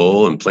smoke a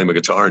bowl and play my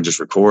guitar and just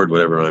record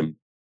whatever I'm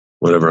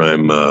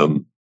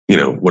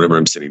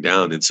sitting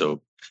down. And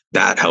so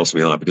that helps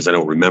me a lot because I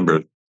don't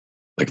remember,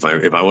 like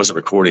if I wasn't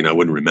recording, I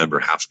wouldn't remember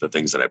half of the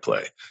things that I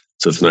play.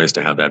 So it's nice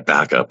to have that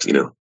backup,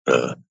 an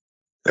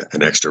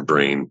extra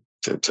brain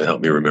to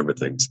help me remember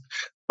things.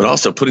 But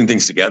also putting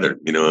things together,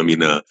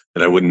 that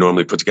I wouldn't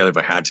normally put together if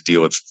I had to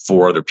deal with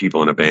 4 other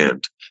people in a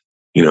band.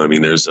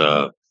 There's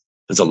a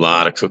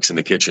lot of cooks in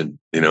the kitchen.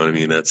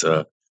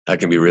 That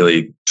can be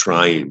really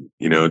trying,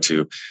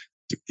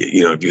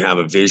 if you have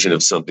a vision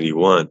of something you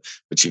want,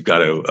 but you've got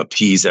to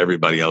appease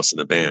everybody else in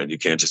the band. You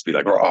can't just be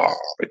like, oh,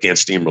 I can't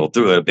steamroll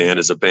through it. A band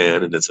is a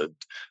band, and it's a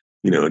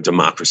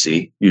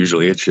democracy.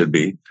 Usually it should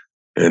be.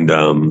 And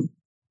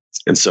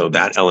so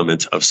that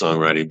element of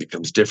songwriting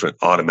becomes different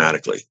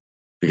automatically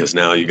because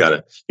now you got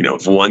to,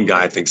 if one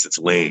guy thinks it's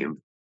lame,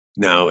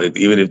 now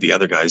even if the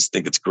other guys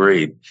think it's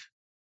great,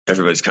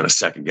 everybody's kind of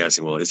second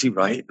guessing. Well, is he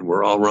right and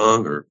we're all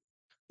wrong, or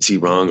is he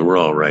wrong and we're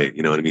all right?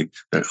 You know what I mean?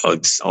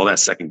 All that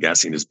second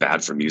guessing is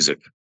bad for music.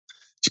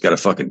 You got to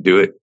fucking do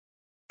it,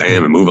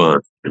 bam, and move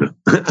on.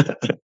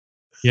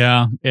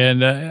 Yeah,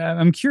 and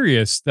I'm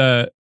curious.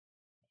 Now,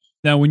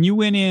 when you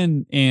went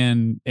in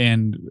and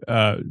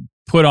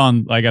put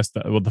on, I guess,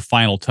 the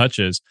final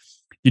touches,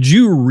 did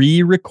you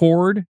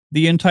re-record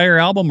the entire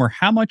album, or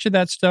how much of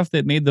that stuff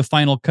that made the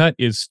final cut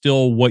is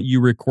still what you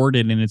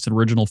recorded in its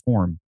original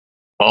form?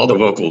 All the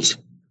vocals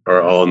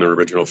are all in their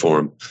original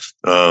form.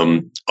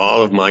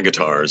 All of my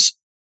guitars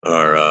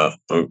are.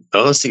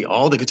 Let's see,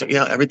 all the guitar.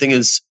 Yeah, everything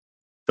is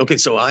okay.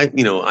 So I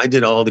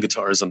did all the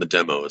guitars on the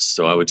demos.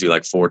 So I would do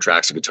like 4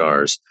 tracks of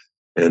guitars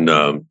and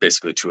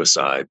basically 2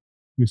 aside.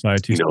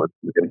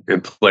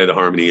 And play the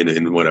harmony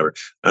and whatever.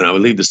 And I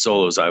would leave the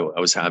solos. I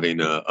was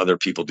having other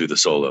people do the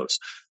solos.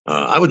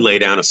 I would lay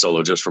down a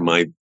solo just for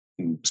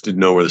to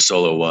know where the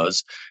solo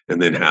was,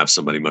 and then have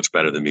somebody much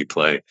better than me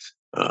play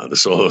the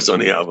solos on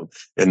the album.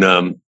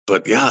 And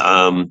but yeah,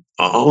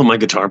 all of my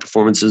guitar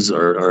performances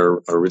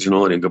are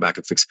original. I didn't go back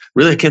and fix.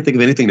 Really, I can't think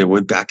of anything that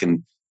went back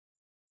and.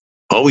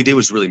 All we did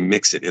was really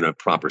mix it in a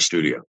proper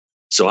studio.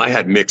 So I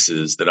had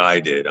mixes that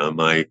I did on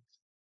my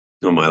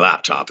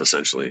laptop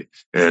essentially,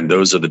 and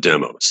those are the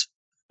demos,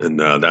 and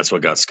that's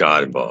what got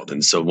Scott involved.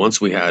 And so once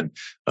we had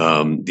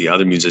the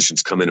other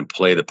musicians come in and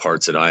play the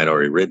parts that I had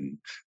already written,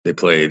 they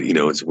played.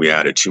 We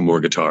added 2 more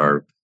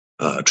guitar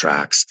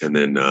tracks, and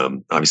then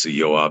obviously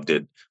Yoav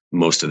did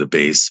most of the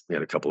bass. We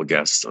had a couple of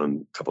guests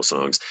on a couple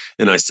songs,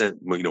 and I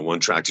sent 1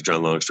 track to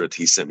John Longstreth.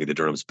 He sent me the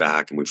drums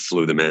back, and we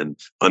flew them in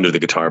under the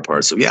guitar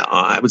part. So yeah,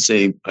 I would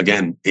say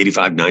again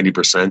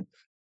 85-90%.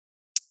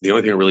 The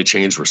only thing that really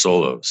changed were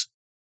solos.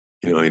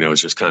 I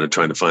was just kind of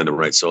trying to find the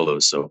right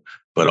solos. So,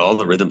 but all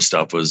the rhythm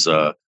stuff was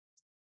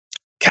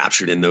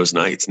captured in those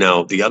nights.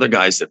 Now, the other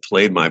guys that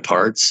played my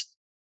parts,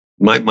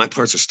 my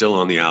parts are still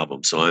on the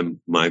album. So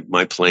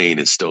my playing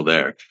is still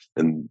there.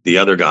 And the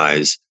other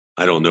guys,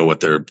 I don't know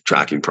what their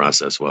tracking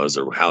process was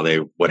or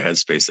what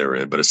headspace they were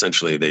in, but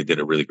essentially they did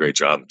a really great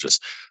job of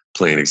just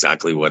playing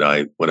exactly what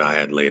I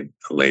had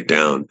laid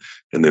down.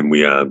 And then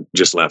we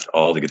just left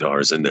all the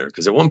guitars in there.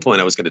 Because at one point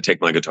I was going to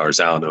take my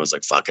guitars out and I was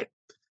like, fuck it.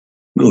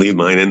 Leave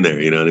mine in there,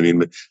 you know what I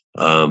mean?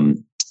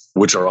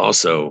 Which are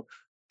also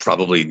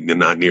probably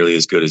not nearly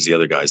as good as the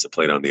other guys that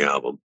played on the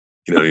album,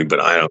 you know what I mean?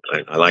 But I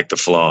like the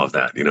flaw of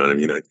that, you know what I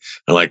mean? I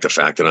like the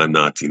fact that I'm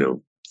not,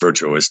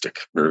 virtuoistic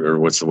or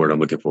what's the word I'm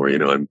looking for?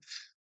 I'm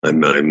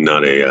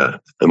not I'm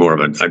more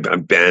of I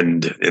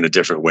bend in a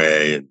different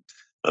way. And,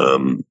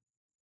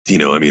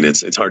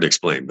 it's hard to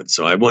explain, but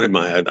so I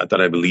thought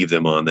I would leave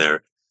them on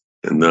there.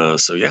 And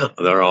so yeah,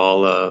 they're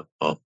all of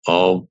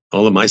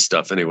my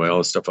stuff anyway. All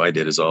the stuff I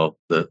did is all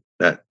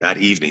that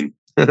evening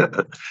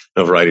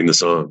of writing the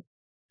song.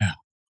 Yeah,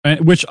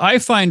 which I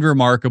find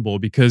remarkable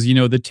because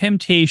the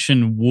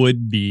temptation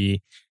would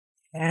be,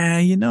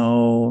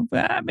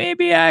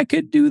 maybe I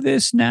could do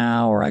this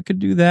now, or I could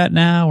do that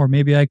now, or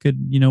maybe I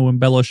could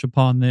embellish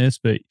upon this.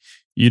 But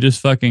you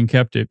just fucking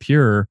kept it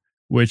pure,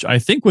 which I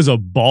think was a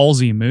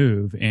ballsy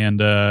move,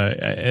 and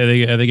I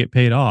think it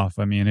paid off.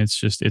 I mean,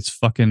 it's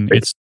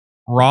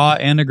raw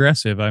and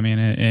aggressive. I mean,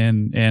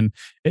 and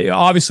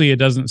obviously it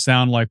doesn't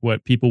sound like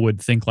what people would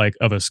think like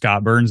of a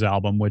Scott Burns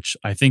album, which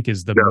I think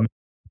is the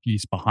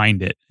piece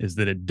behind it, is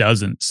that it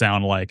doesn't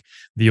sound like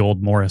the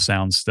old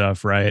Morrisound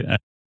stuff, right?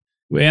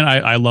 And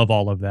I love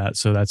all of that.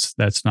 So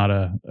that's not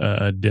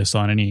a diss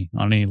on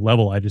any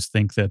level. I just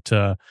think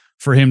that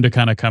for him to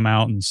kind of come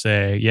out and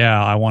say,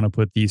 yeah, I want to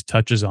put these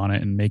touches on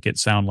it and make it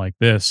sound like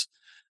this,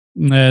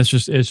 it's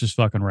just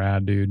fucking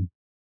rad, dude.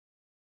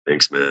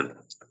 Thanks, man.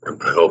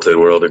 I hope the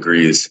world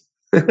agrees.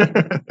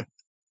 But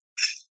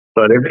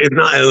if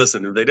not,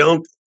 listen, if they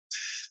don't,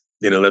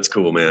 that's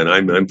cool, man.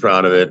 I'm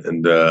proud of it.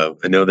 And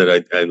I know that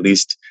I at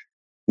least,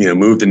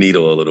 moved the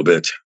needle a little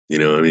bit,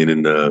 I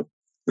mean,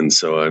 and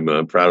so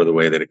I'm proud of the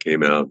way that it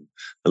came out.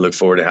 I look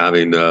forward to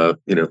having,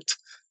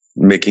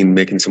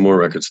 making some more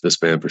records for this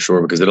band for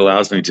sure, because it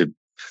allows me to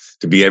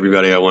be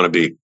everybody I want to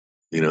be.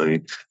 What I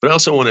mean? But I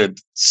also want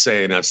to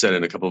say, and I've said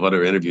in a couple of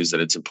other interviews, that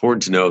it's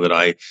important to know that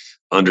I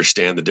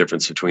understand the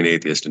difference between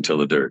Atheist and Till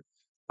the Dirt.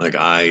 Like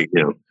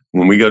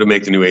when we go to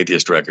make the new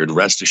Atheist record,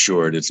 rest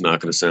assured, it's not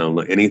going to sound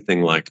like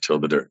anything like Till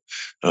the Dirt.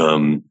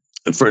 And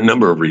for a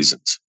number of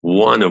reasons,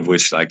 one of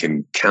which I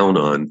can count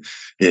on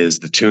is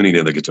the tuning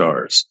of the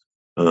guitars.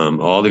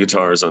 All the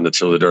guitars on the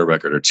Till the Dirt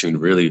record are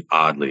tuned really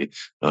oddly.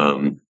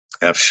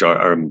 F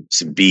sharp,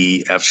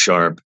 B, F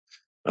sharp.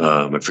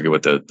 I forget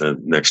what the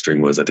next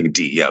string was. I think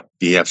D. Yeah,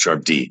 B, F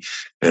sharp, D.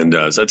 And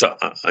so that's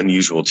an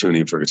unusual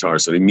tuning for guitar.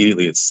 So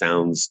immediately it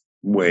sounds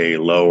way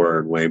lower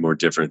and way more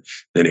different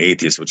than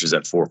Atheist, which is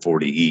at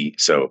 440E.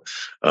 So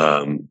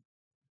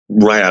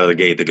right out of the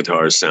gate, the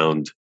guitars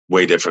sound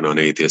way different on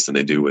Atheist than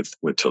they do with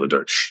Till the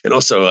Dirt. And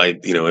also,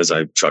 as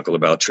I chuckle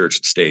about church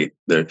and state,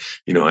 I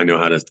know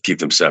how to keep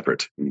them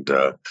separate.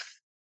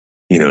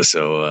 And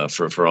so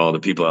for all the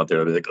people out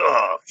there, they're like,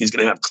 oh, he's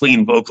going to have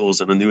clean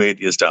vocals on the new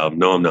Atheist album.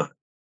 No, I'm not.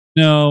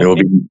 No, there will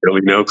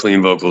be no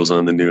clean vocals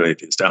on the new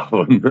Atheist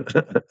album.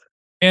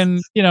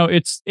 And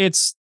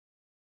it's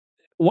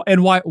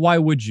and why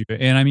would you?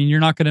 And I mean, you're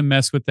not going to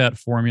mess with that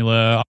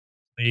formula.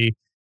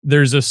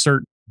 There's a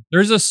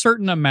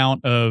certain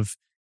amount of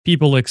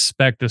people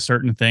expect a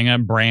certain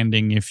thing,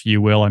 branding, if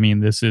you will. I mean,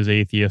 this is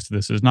Atheist,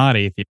 this is not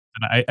Atheist.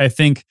 And I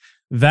think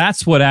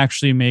that's what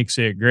actually makes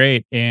it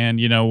great.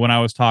 And, when I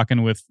was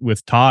talking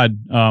with Todd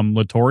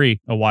Latore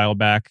a while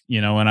back,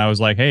 and I was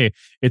like, hey,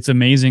 it's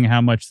amazing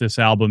how much this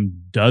album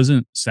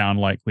doesn't sound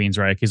like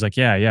Queensryche. He's like,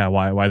 yeah.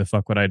 Why the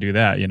fuck would I do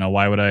that?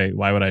 Why would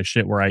I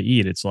shit where I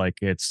eat? It's like,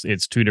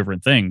 it's two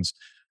different things.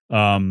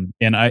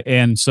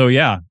 And so,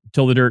 yeah,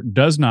 Till the Dirt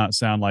does not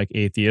sound like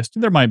Atheist.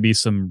 There might be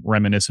some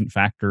reminiscent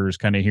factors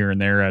kind of here and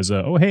there as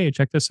oh, hey,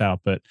 check this out.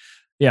 But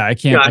yeah, I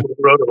can't. Yeah, I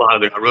wrote a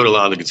lot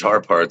of the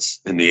guitar parts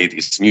in the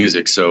Atheist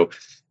music. So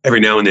every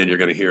now and then you're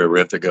going to hear a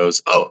riff that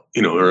goes, oh,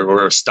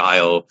 or a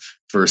style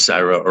for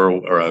Sarah,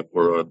 I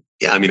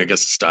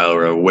guess a style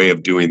or a way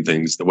of doing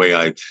things. The way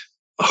I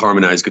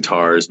harmonize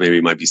guitars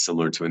maybe might be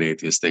similar to an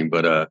Atheist thing,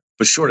 but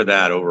short of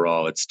that,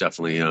 overall, it's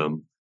definitely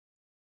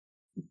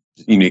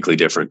uniquely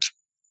different.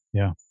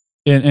 Yeah,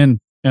 and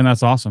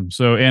that's awesome.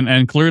 So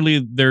and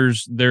clearly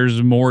there's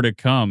more to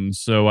come.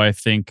 So I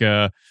think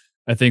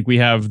we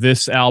have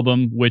this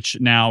album, which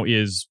now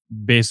is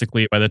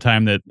basically, by the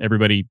time that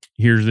everybody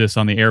hears this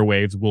on the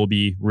airwaves, will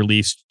be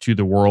released to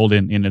the world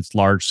in its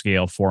large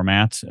scale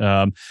format.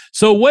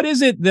 So what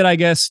is it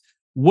that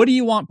what do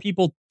you want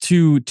people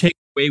to take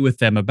away with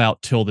them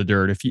about Till the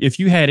Dirt? If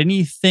you had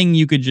anything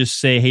you could just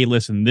say, hey,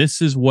 listen,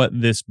 this is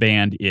what this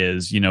band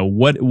is,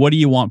 what do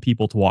you want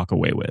people to walk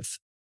away with?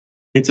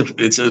 It's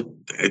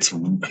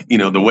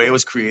the way it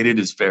was created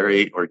is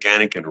very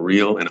organic and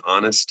real and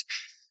honest,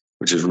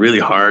 which is really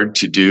hard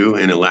to do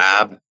in a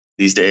lab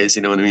these days,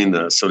 you know what I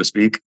mean, so to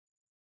speak.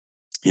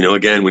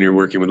 Again, when you're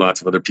working with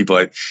lots of other people,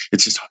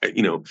 it's just,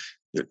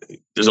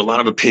 there's a lot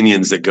of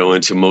opinions that go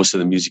into most of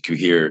the music you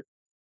hear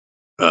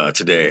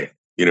today.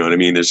 You know what I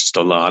mean? There's just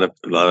a lot of,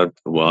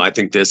 well, I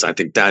think this, I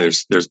think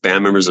that. There's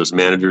band members, there's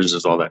managers,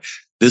 there's all that.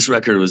 This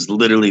record was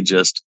literally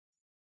just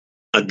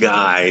a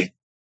guy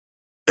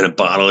and a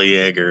bottle of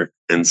Jaeger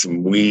and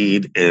some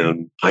weed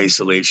and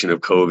isolation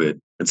of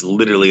COVID. It's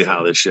literally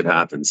how this shit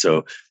happened.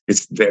 So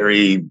it's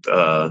very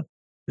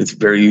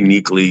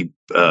uniquely,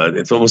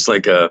 it's almost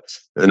like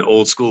an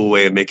old school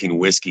way of making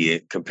whiskey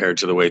compared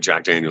to the way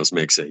Jack Daniels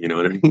makes it. You know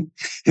what I mean?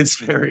 It's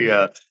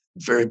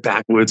very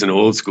backwoods and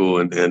old school.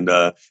 And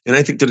I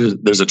think that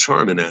there's a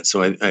charm in that.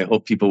 So I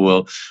hope people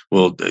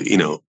will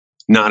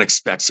not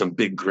expect some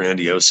big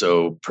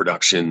grandioso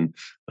production,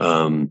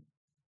 and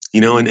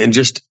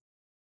just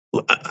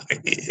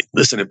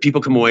listen, if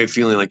people come away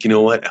feeling like,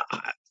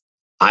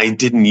 I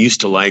didn't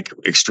used to like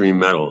extreme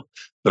metal,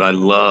 but I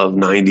love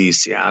 90s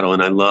Seattle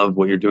and I love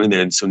what you're doing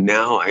there. And so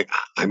now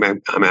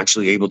I'm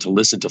actually able to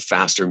listen to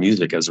faster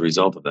music as a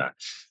result of that.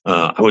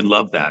 I would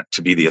love that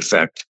to be the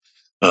effect,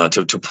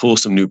 to pull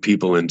some new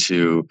people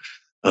into,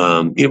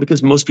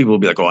 because most people will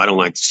be like, oh, I don't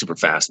like super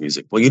fast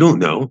music. Well, you don't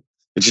know.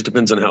 It just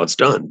depends on how it's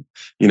done,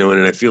 and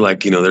I feel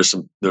like, there's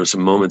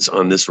some moments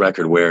on this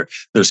record where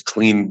there's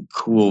clean,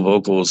 cool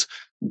vocals,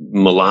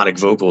 melodic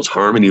vocals,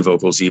 harmony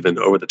vocals, even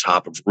over the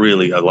top of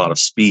really a lot of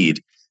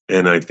speed.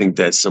 And I think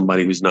that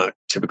somebody who's not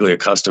typically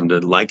accustomed to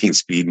liking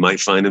speed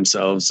might find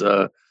themselves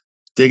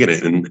digging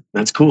it, and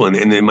that's cool. And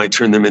it might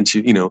turn them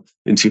into,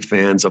 into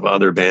fans of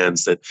other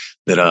bands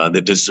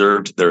that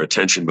deserved their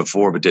attention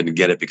before but didn't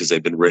get it because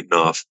they've been written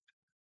off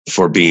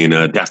for being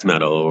death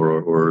metal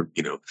or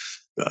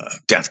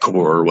deathcore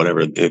or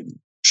whatever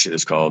shit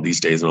is called these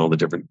days, and all the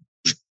different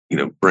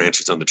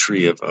branches on the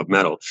tree of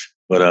metal.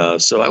 But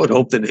so I would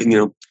hope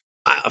that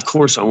of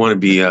course I want to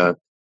be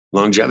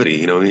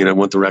longevity. I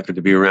want the record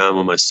to be around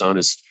when my son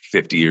is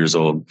 50 years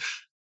old.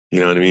 You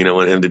know what I mean? I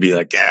want him to be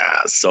like,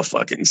 yeah, so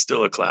fucking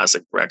still a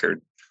classic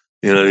record.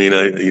 You know what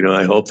I mean?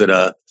 I hope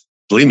that,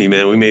 believe me,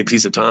 man, we made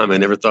Piece of Time. I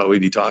never thought we'd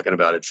be talking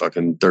about it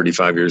fucking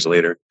 35 years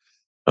later.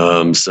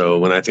 So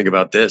when I think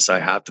about this, I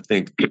have to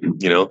think,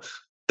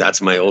 that's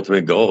my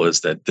ultimate goal,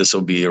 is that this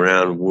will be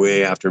around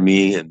way after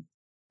me, and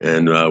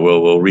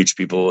we'll reach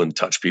people and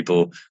touch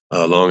people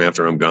long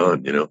after I'm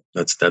gone.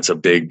 That's a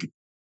big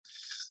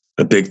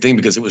thing,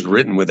 because it was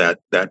written with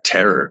that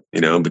terror,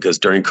 because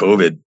during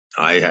COVID,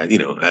 I had,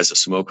 as a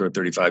smoker of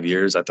 35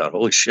 years, I thought,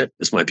 holy shit,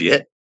 this might be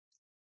it.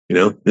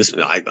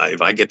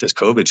 If I get this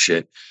COVID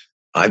shit,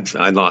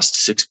 I lost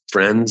 6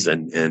 friends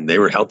and they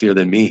were healthier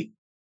than me.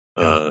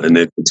 And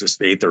they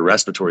just ate their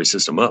respiratory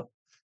system up.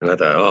 And I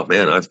thought, oh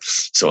man,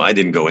 so I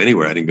didn't go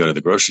anywhere. I didn't go to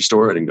the grocery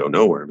store. I didn't go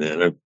nowhere,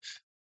 man.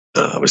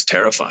 I was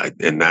terrified.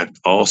 And that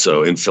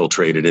also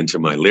infiltrated into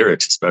my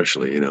lyrics,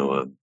 especially,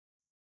 there's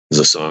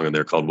a song in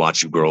there called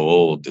Watch You Grow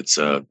Old. It's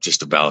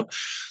just about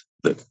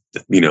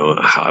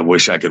how I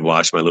wish I could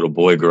watch my little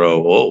boy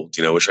grow old.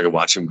 I wish I could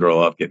watch him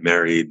grow up, get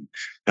married,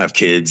 have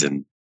kids.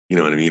 And you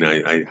know what I mean?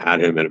 I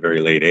had him at a very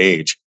late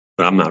age,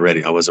 but I'm not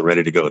ready. I wasn't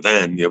ready to go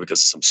then,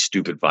 because of some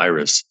stupid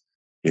virus,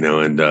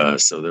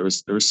 and so there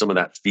was some of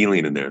that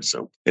feeling in there.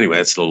 So anyway,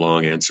 that's the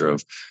long answer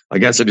of, I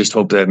guess I just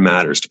hope that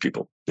matters to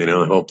people. I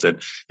hope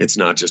that it's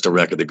not just a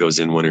record that goes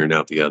in one ear and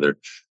out the other.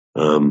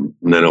 And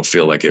I don't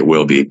feel like it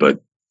will be,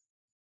 but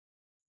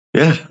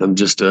yeah, I'm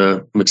just,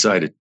 I'm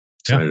excited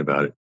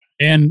about it.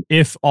 And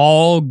if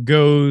all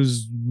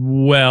goes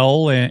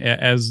well,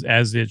 as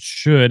it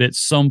should, at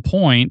some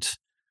point,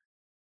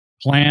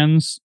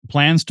 plans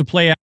to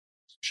play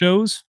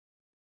shows?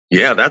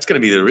 Yeah, that's going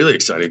to be the really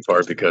exciting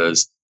part,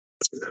 because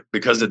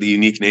of the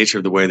unique nature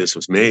of the way this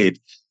was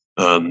made.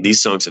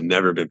 These songs have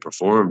never been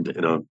performed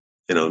in a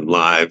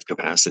live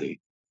capacity.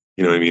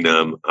 You know what I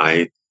mean?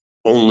 I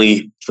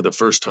only for the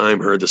first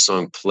time heard the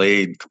song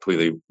played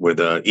completely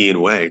with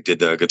Ian Way did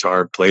the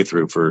guitar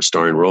playthrough for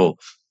Starring Role,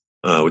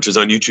 which is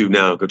on YouTube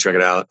now. Go check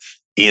it out.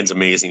 Ian's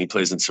amazing. He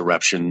plays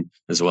Insurrection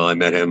as well. I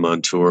met him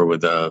on tour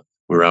with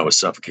we were out with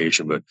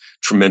Suffocation, but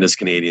tremendous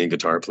Canadian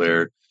guitar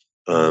player.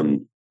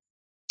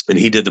 And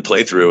he did the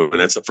playthrough, and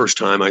that's the first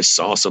time I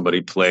saw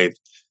somebody play.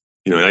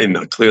 I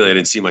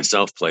didn't see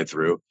myself play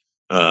through.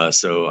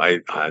 So I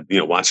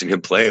watching him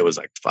play, it was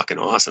like fucking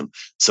awesome.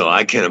 So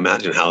I can't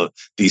imagine how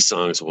these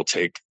songs will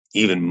take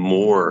even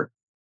more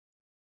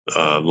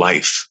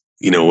life,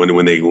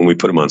 when we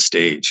put them on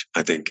stage.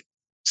 I think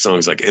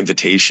songs like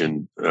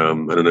Invitation, I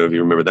don't know if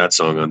you remember that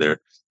song on there.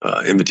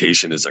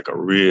 Invitation is like a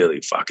really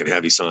fucking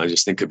heavy song. I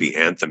just think could be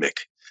anthemic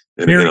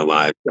in a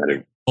live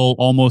setting.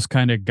 Almost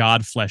kind of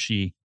God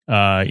fleshy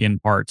in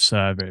parts.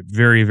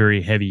 Very,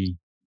 very heavy.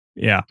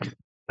 Yeah.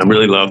 I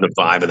really love the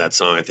vibe of that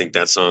song. I think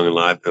that song in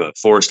live,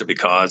 Forced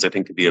Because, I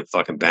think could be a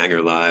fucking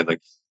banger live.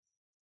 Like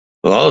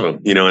all of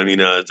them,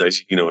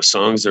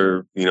 songs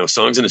are,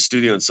 songs in a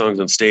studio and songs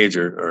on stage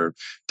are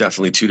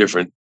definitely two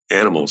different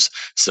animals.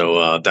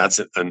 So that's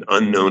an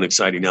unknown,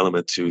 exciting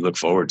element to look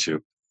forward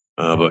to.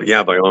 But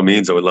yeah, by all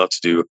means, I would love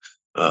to do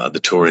the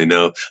touring.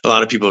 Now, a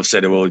lot of people have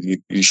said, well,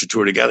 you should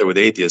tour together with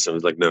Atheist. I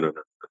was like, no.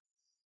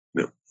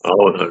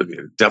 I'll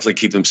definitely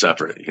keep them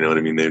separate. You know what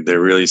I mean?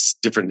 They're really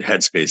different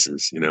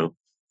headspaces,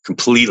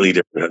 completely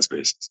different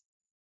headspaces.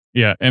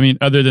 Yeah. I mean,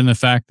 other than the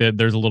fact that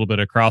there's a little bit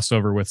of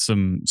crossover with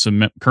some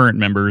current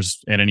members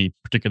at any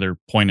particular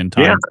point in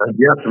time.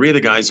 Yeah. 3 of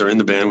the guys are in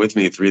the band with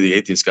me. 3 of the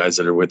Atheist guys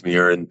that are with me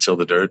are in Till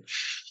the Dirt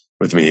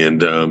with me.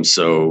 And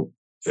so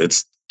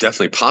it's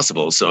definitely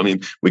possible. So, I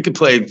mean, we could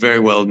play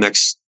very well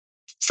next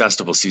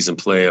festival season,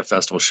 play a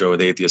festival show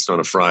with Atheist on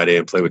a Friday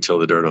and play with Till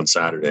the Dirt on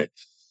Saturday.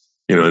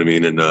 You know what I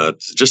mean? And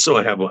just so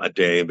I have a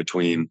day in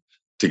between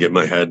to get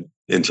my head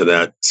into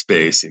that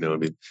space, I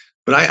mean.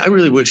 But I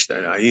really wish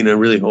that I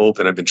really hope,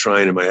 and I've been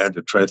trying in my head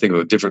to try to think of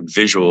a different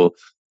visual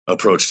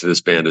approach to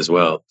this band as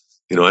well.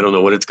 I don't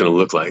know what it's going to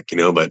look like,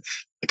 but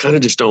I kind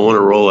of just don't want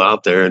to roll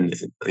out there and,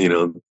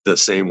 the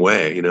same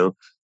way, I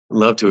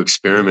love to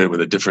experiment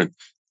with a different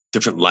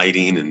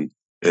lighting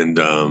and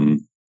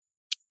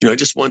I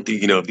just want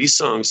if these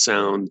songs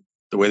sound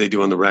the way they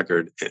do on the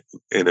record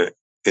in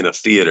a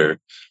theater,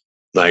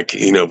 like,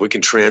 if we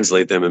can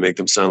translate them and make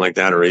them sound like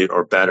that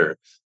or better,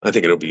 I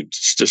think it'll be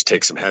just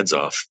take some heads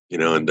off,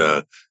 and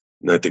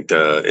I think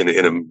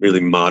in a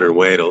really modern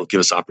way, it'll give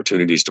us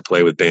opportunities to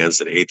play with bands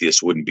that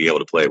Atheists wouldn't be able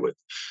to play with,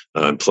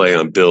 and play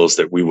on bills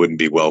that we wouldn't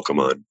be welcome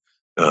on.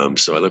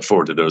 So I look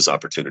forward to those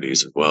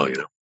opportunities as well,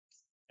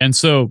 And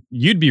so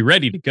you'd be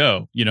ready to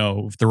go,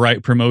 with the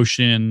right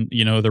promotion,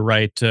 the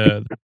right.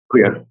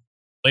 Yeah.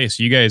 place.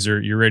 You guys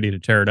you're ready to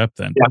tear it up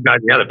then.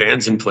 Yeah, the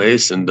band's in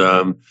place, and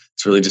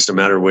it's really just a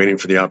matter of waiting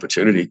for the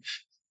opportunity.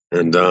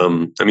 And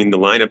I mean, the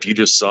lineup you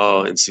just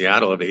saw in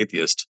Seattle of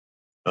Atheist,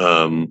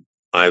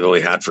 I've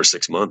only had for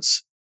 6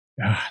 months.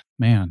 Ah,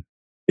 man.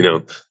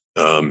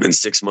 In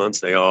 6 months,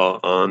 they all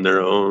on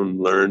their own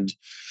learned,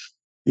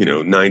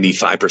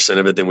 95%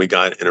 of it. Then we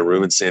got in a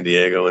room in San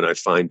Diego, and I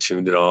fine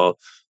tuned it all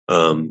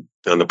on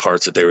the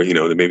parts that they were,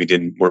 that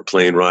maybe weren't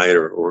playing right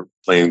or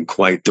playing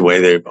quite the way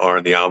they are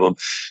in the album.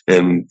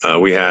 And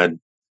we had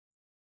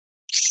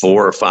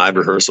 4 or 5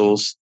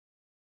 rehearsals,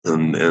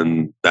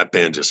 and that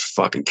band just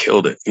fucking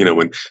killed it.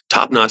 When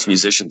top-notch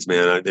musicians,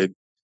 man, when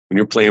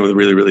you're playing with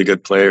really, really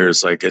good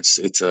players, like it's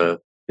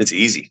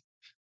easy.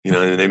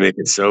 And they make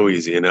it so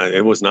easy. And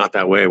it was not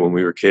that way when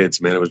we were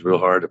kids, man. It was real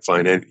hard to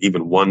find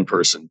even one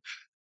person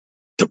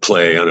to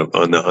play on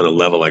a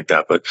level like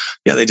that. But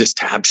yeah, they just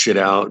tab shit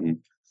out. And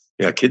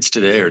yeah, kids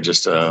today are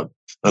just, I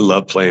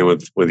love playing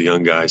with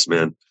young guys,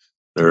 man.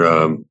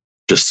 They're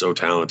just so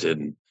talented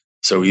and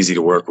so easy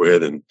to work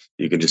with. And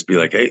you can just be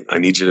like, hey, I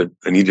need you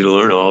to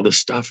learn all this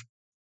stuff,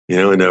 and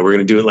we're going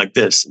to do it like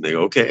this. And they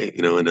go, okay,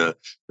 and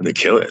they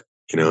kill it,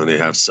 and they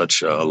have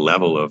such a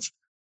level of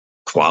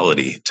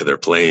quality to their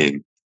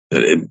playing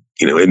that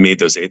it made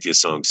those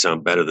Atheist songs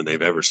sound better than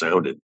they've ever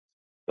sounded,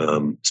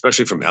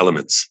 especially from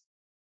Elements.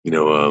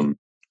 The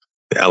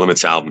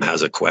Elements album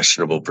has a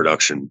questionable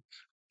production,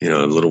 a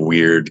little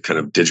weird kind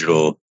of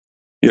digital.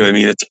 What I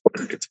mean?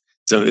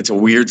 It's a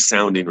weird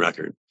sounding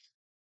record,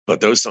 but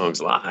those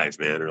songs live,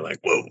 man, are like,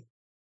 whoa.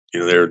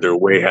 They're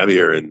way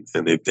heavier and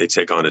they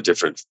take on a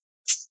different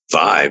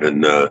vibe,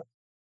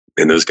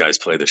 and those guys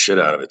play the shit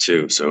out of it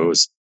too. So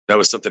that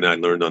was something I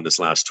learned on this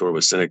last tour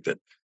with Cynic, that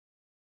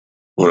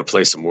I want to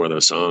play some more of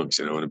those songs,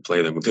 and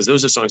play them, because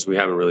those are songs we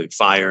haven't really.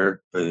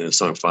 Fire, the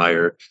song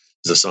Fire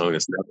is a song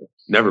that's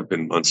never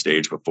been on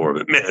stage before,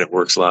 but man, it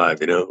works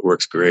live, it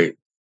works great.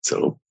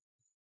 So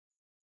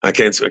I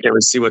can't wait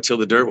to see what Till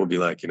the Dirt will be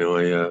like. It's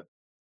going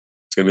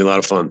to be a lot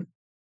of fun.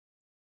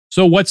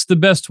 So what's the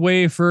best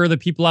way for the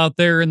people out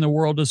there in the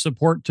world to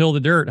support Till the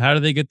Dirt? How do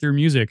they get their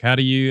music? How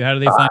do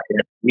they find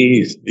it?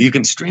 You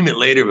can stream it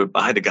later, but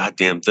buy the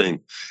goddamn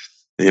thing.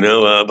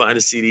 Buy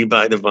the CD,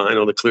 buy the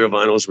vinyl. The clear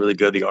vinyl is really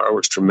good. The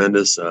artwork's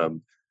tremendous.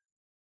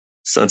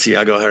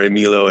 Santiago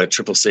Jaramillo at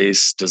Triple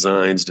Sace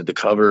Designs did the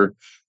cover.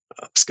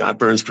 Scott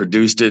Burns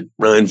produced it.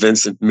 Ryan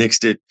Vincent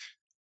mixed it.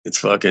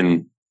 It's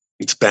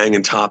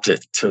banging top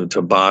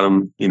to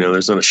bottom.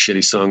 There's not a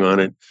shitty song on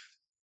it.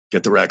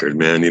 Get the record,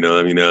 man.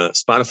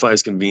 Spotify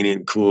is convenient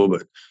and cool,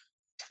 but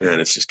man,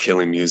 it's just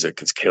killing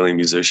music. It's killing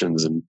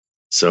musicians. And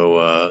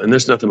so, and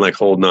there's nothing like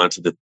holding on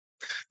to the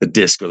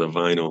disc or the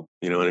vinyl,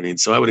 you know what I mean?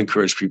 So I would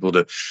encourage people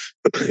to,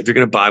 if you're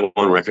going to buy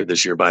one record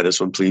this year, buy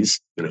this one, please.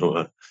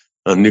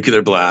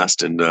 Nuclear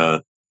Blast. And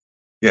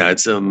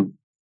it's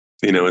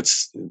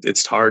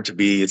hard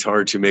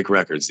to make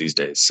records these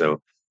days.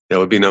 So that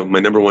would be my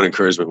number one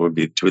encouragement would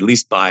be to at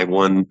least buy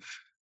one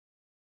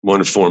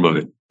form of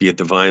it, be it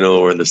the vinyl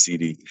or the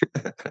CD.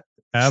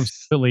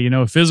 Absolutely.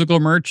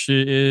 Physical merch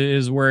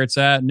is where it's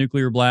at.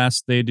 Nuclear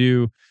Blast, they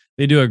do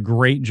a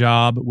great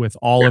job with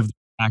all of the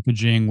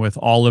packaging, with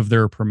all of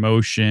their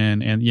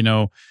promotion, and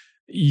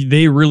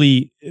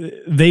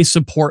they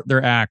support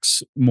their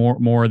acts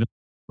more than the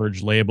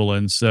Verge label.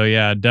 And so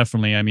yeah,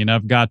 definitely. I mean,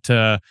 I've got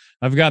the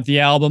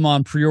album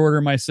on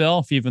pre-order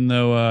myself, even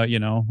though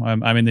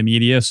I'm in the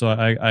media, so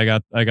I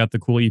got the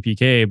cool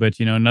EPK, but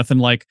nothing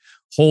like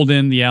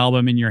holding the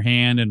album in your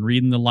hand and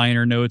reading the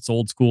liner notes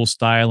old school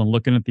style and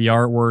looking at the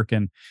artwork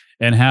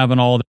and having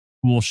all the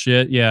cool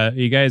shit. Yeah,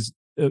 you guys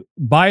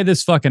buy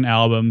this fucking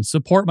album,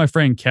 support my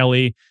friend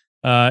Kelly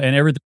and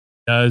everything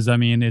he does. I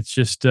mean, it's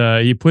just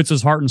he puts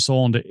his heart and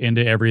soul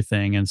into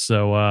everything. And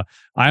so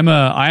I'm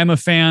a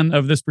fan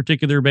of this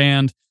particular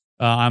band.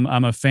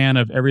 I'm a fan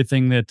of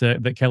everything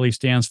that Kelly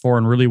stands for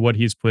and really what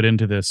he's put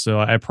into this. So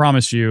I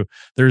promise you,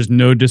 there's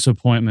no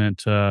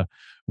disappointment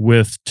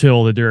with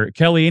Till the Dirt.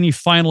 Kelly, any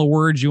final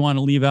words you want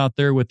to leave out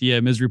there with the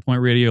Misery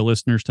Point Radio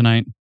listeners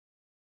tonight?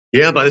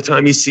 Yeah, by the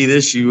time you see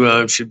this,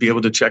 you should be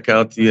able to check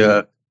out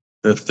the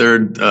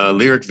third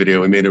lyric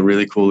video. We made a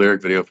really cool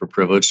lyric video for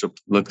Privilege. So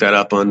look that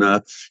up on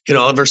hit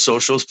all of our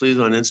socials, please,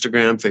 on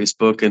Instagram,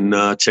 Facebook,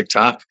 and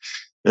TikTok.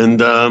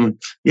 And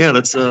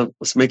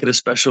let's make it a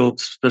special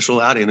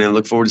outing. And I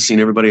look forward to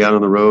seeing everybody out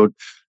on the road.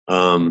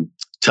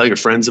 Tell your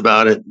friends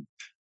about it.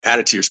 Add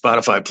it to your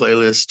Spotify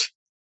playlist.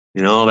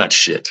 All that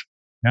shit.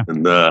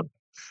 Yeah.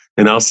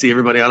 And I'll see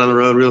everybody out on the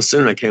road real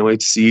soon. I can't wait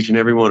to see each and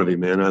every one of you,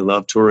 man. I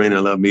love touring. I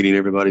love meeting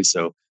everybody.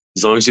 So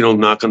as long as you don't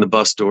knock on the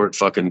bus door at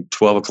fucking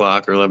 12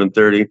 o'clock or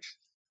 11:30,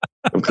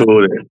 I'm cool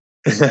with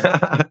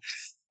it.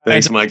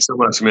 Thanks, Mike, so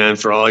much, man,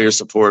 for all your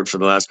support for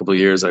the last couple of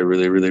years. I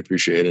really, really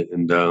appreciate it.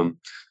 And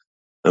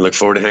I look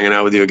forward to hanging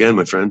out with you again,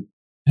 my friend.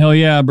 Hell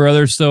yeah,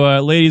 brother. So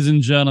ladies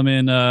and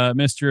gentlemen,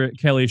 Mr.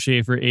 Kelly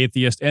Shaefer,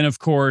 Atheist, and of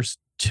course,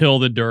 Till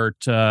the Dirt.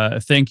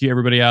 Thank you,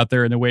 everybody out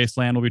there in the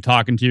wasteland. We'll be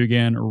talking to you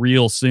again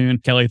real soon.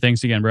 Kelly,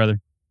 thanks again, brother.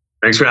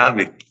 Thanks for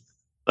having me.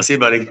 I'll see you,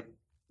 buddy.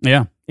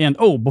 Yeah. And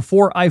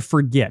before I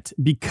forget,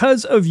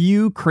 because of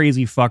you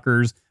crazy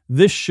fuckers,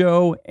 this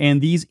show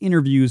and these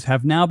interviews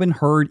have now been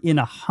heard in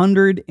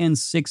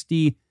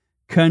 160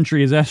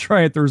 countries. That's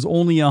right. There's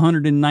only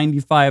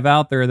 195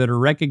 out there that are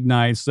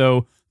recognized.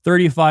 So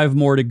 35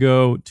 more to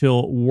go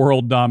till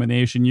world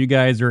domination. You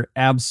guys are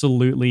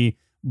absolutely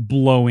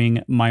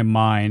blowing my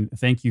mind.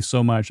 Thank you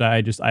so much.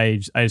 I just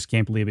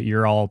can't believe it.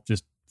 You're all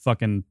just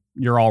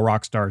you're all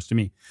rock stars to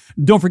me.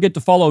 Don't forget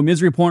to follow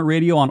Misery Point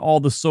Radio on all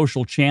the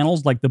social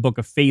channels like the Book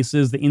of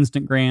Faces, the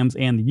Instagrams,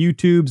 and the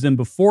YouTubes. And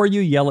before you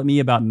yell at me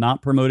about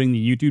not promoting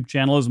the YouTube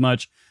channel as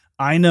much,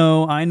 I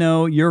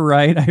know, you're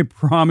right. I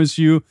promise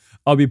you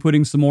I'll be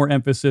putting some more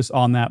emphasis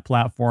on that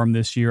platform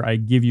this year. I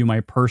give you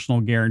my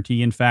personal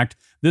guarantee. In fact,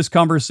 this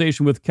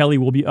conversation with Kelly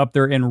will be up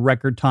there in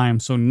record time.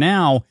 So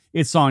now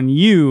it's on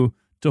you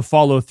to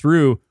follow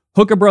through.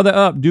 Hook a brother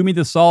up, do me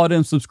the solid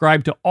and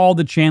subscribe to all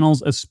the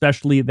channels,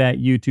 especially that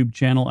YouTube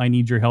channel. I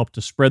need your help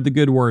to spread the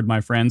good word, my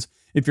friends.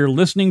 If you're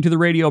listening to the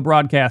radio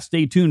broadcast,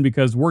 stay tuned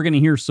because we're going to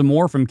hear some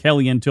more from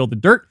Kelly until the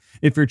dirt.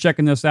 If you're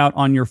checking this out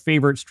on your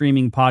favorite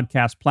streaming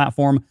podcast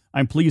platform,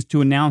 I'm pleased to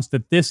announce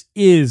that this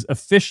is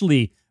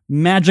officially,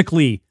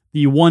 magically,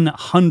 the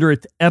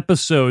 100th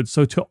episode.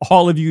 So to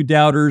all of you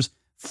doubters,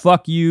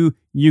 fuck you,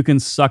 you can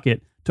suck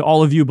it. To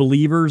all of you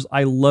believers,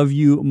 I love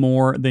you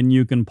more than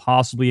you can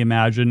possibly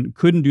imagine.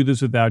 Couldn't do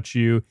this without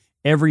you.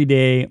 Every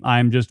day,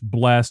 I'm just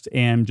blessed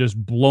and just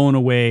blown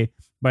away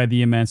by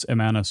the immense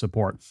amount of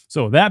support.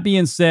 So that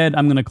being said,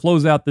 I'm going to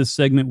close out this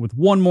segment with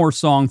one more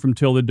song from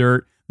Till the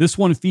Dirt. This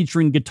one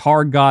featuring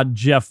guitar god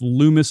Jeff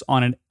Loomis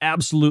on an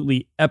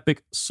absolutely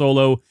epic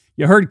solo.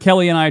 You heard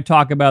Kelly and I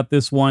talk about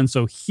this one,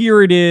 so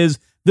here it is.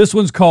 This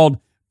one's called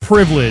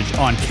Privilege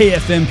on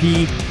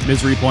KFMP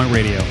Misery Point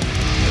Radio.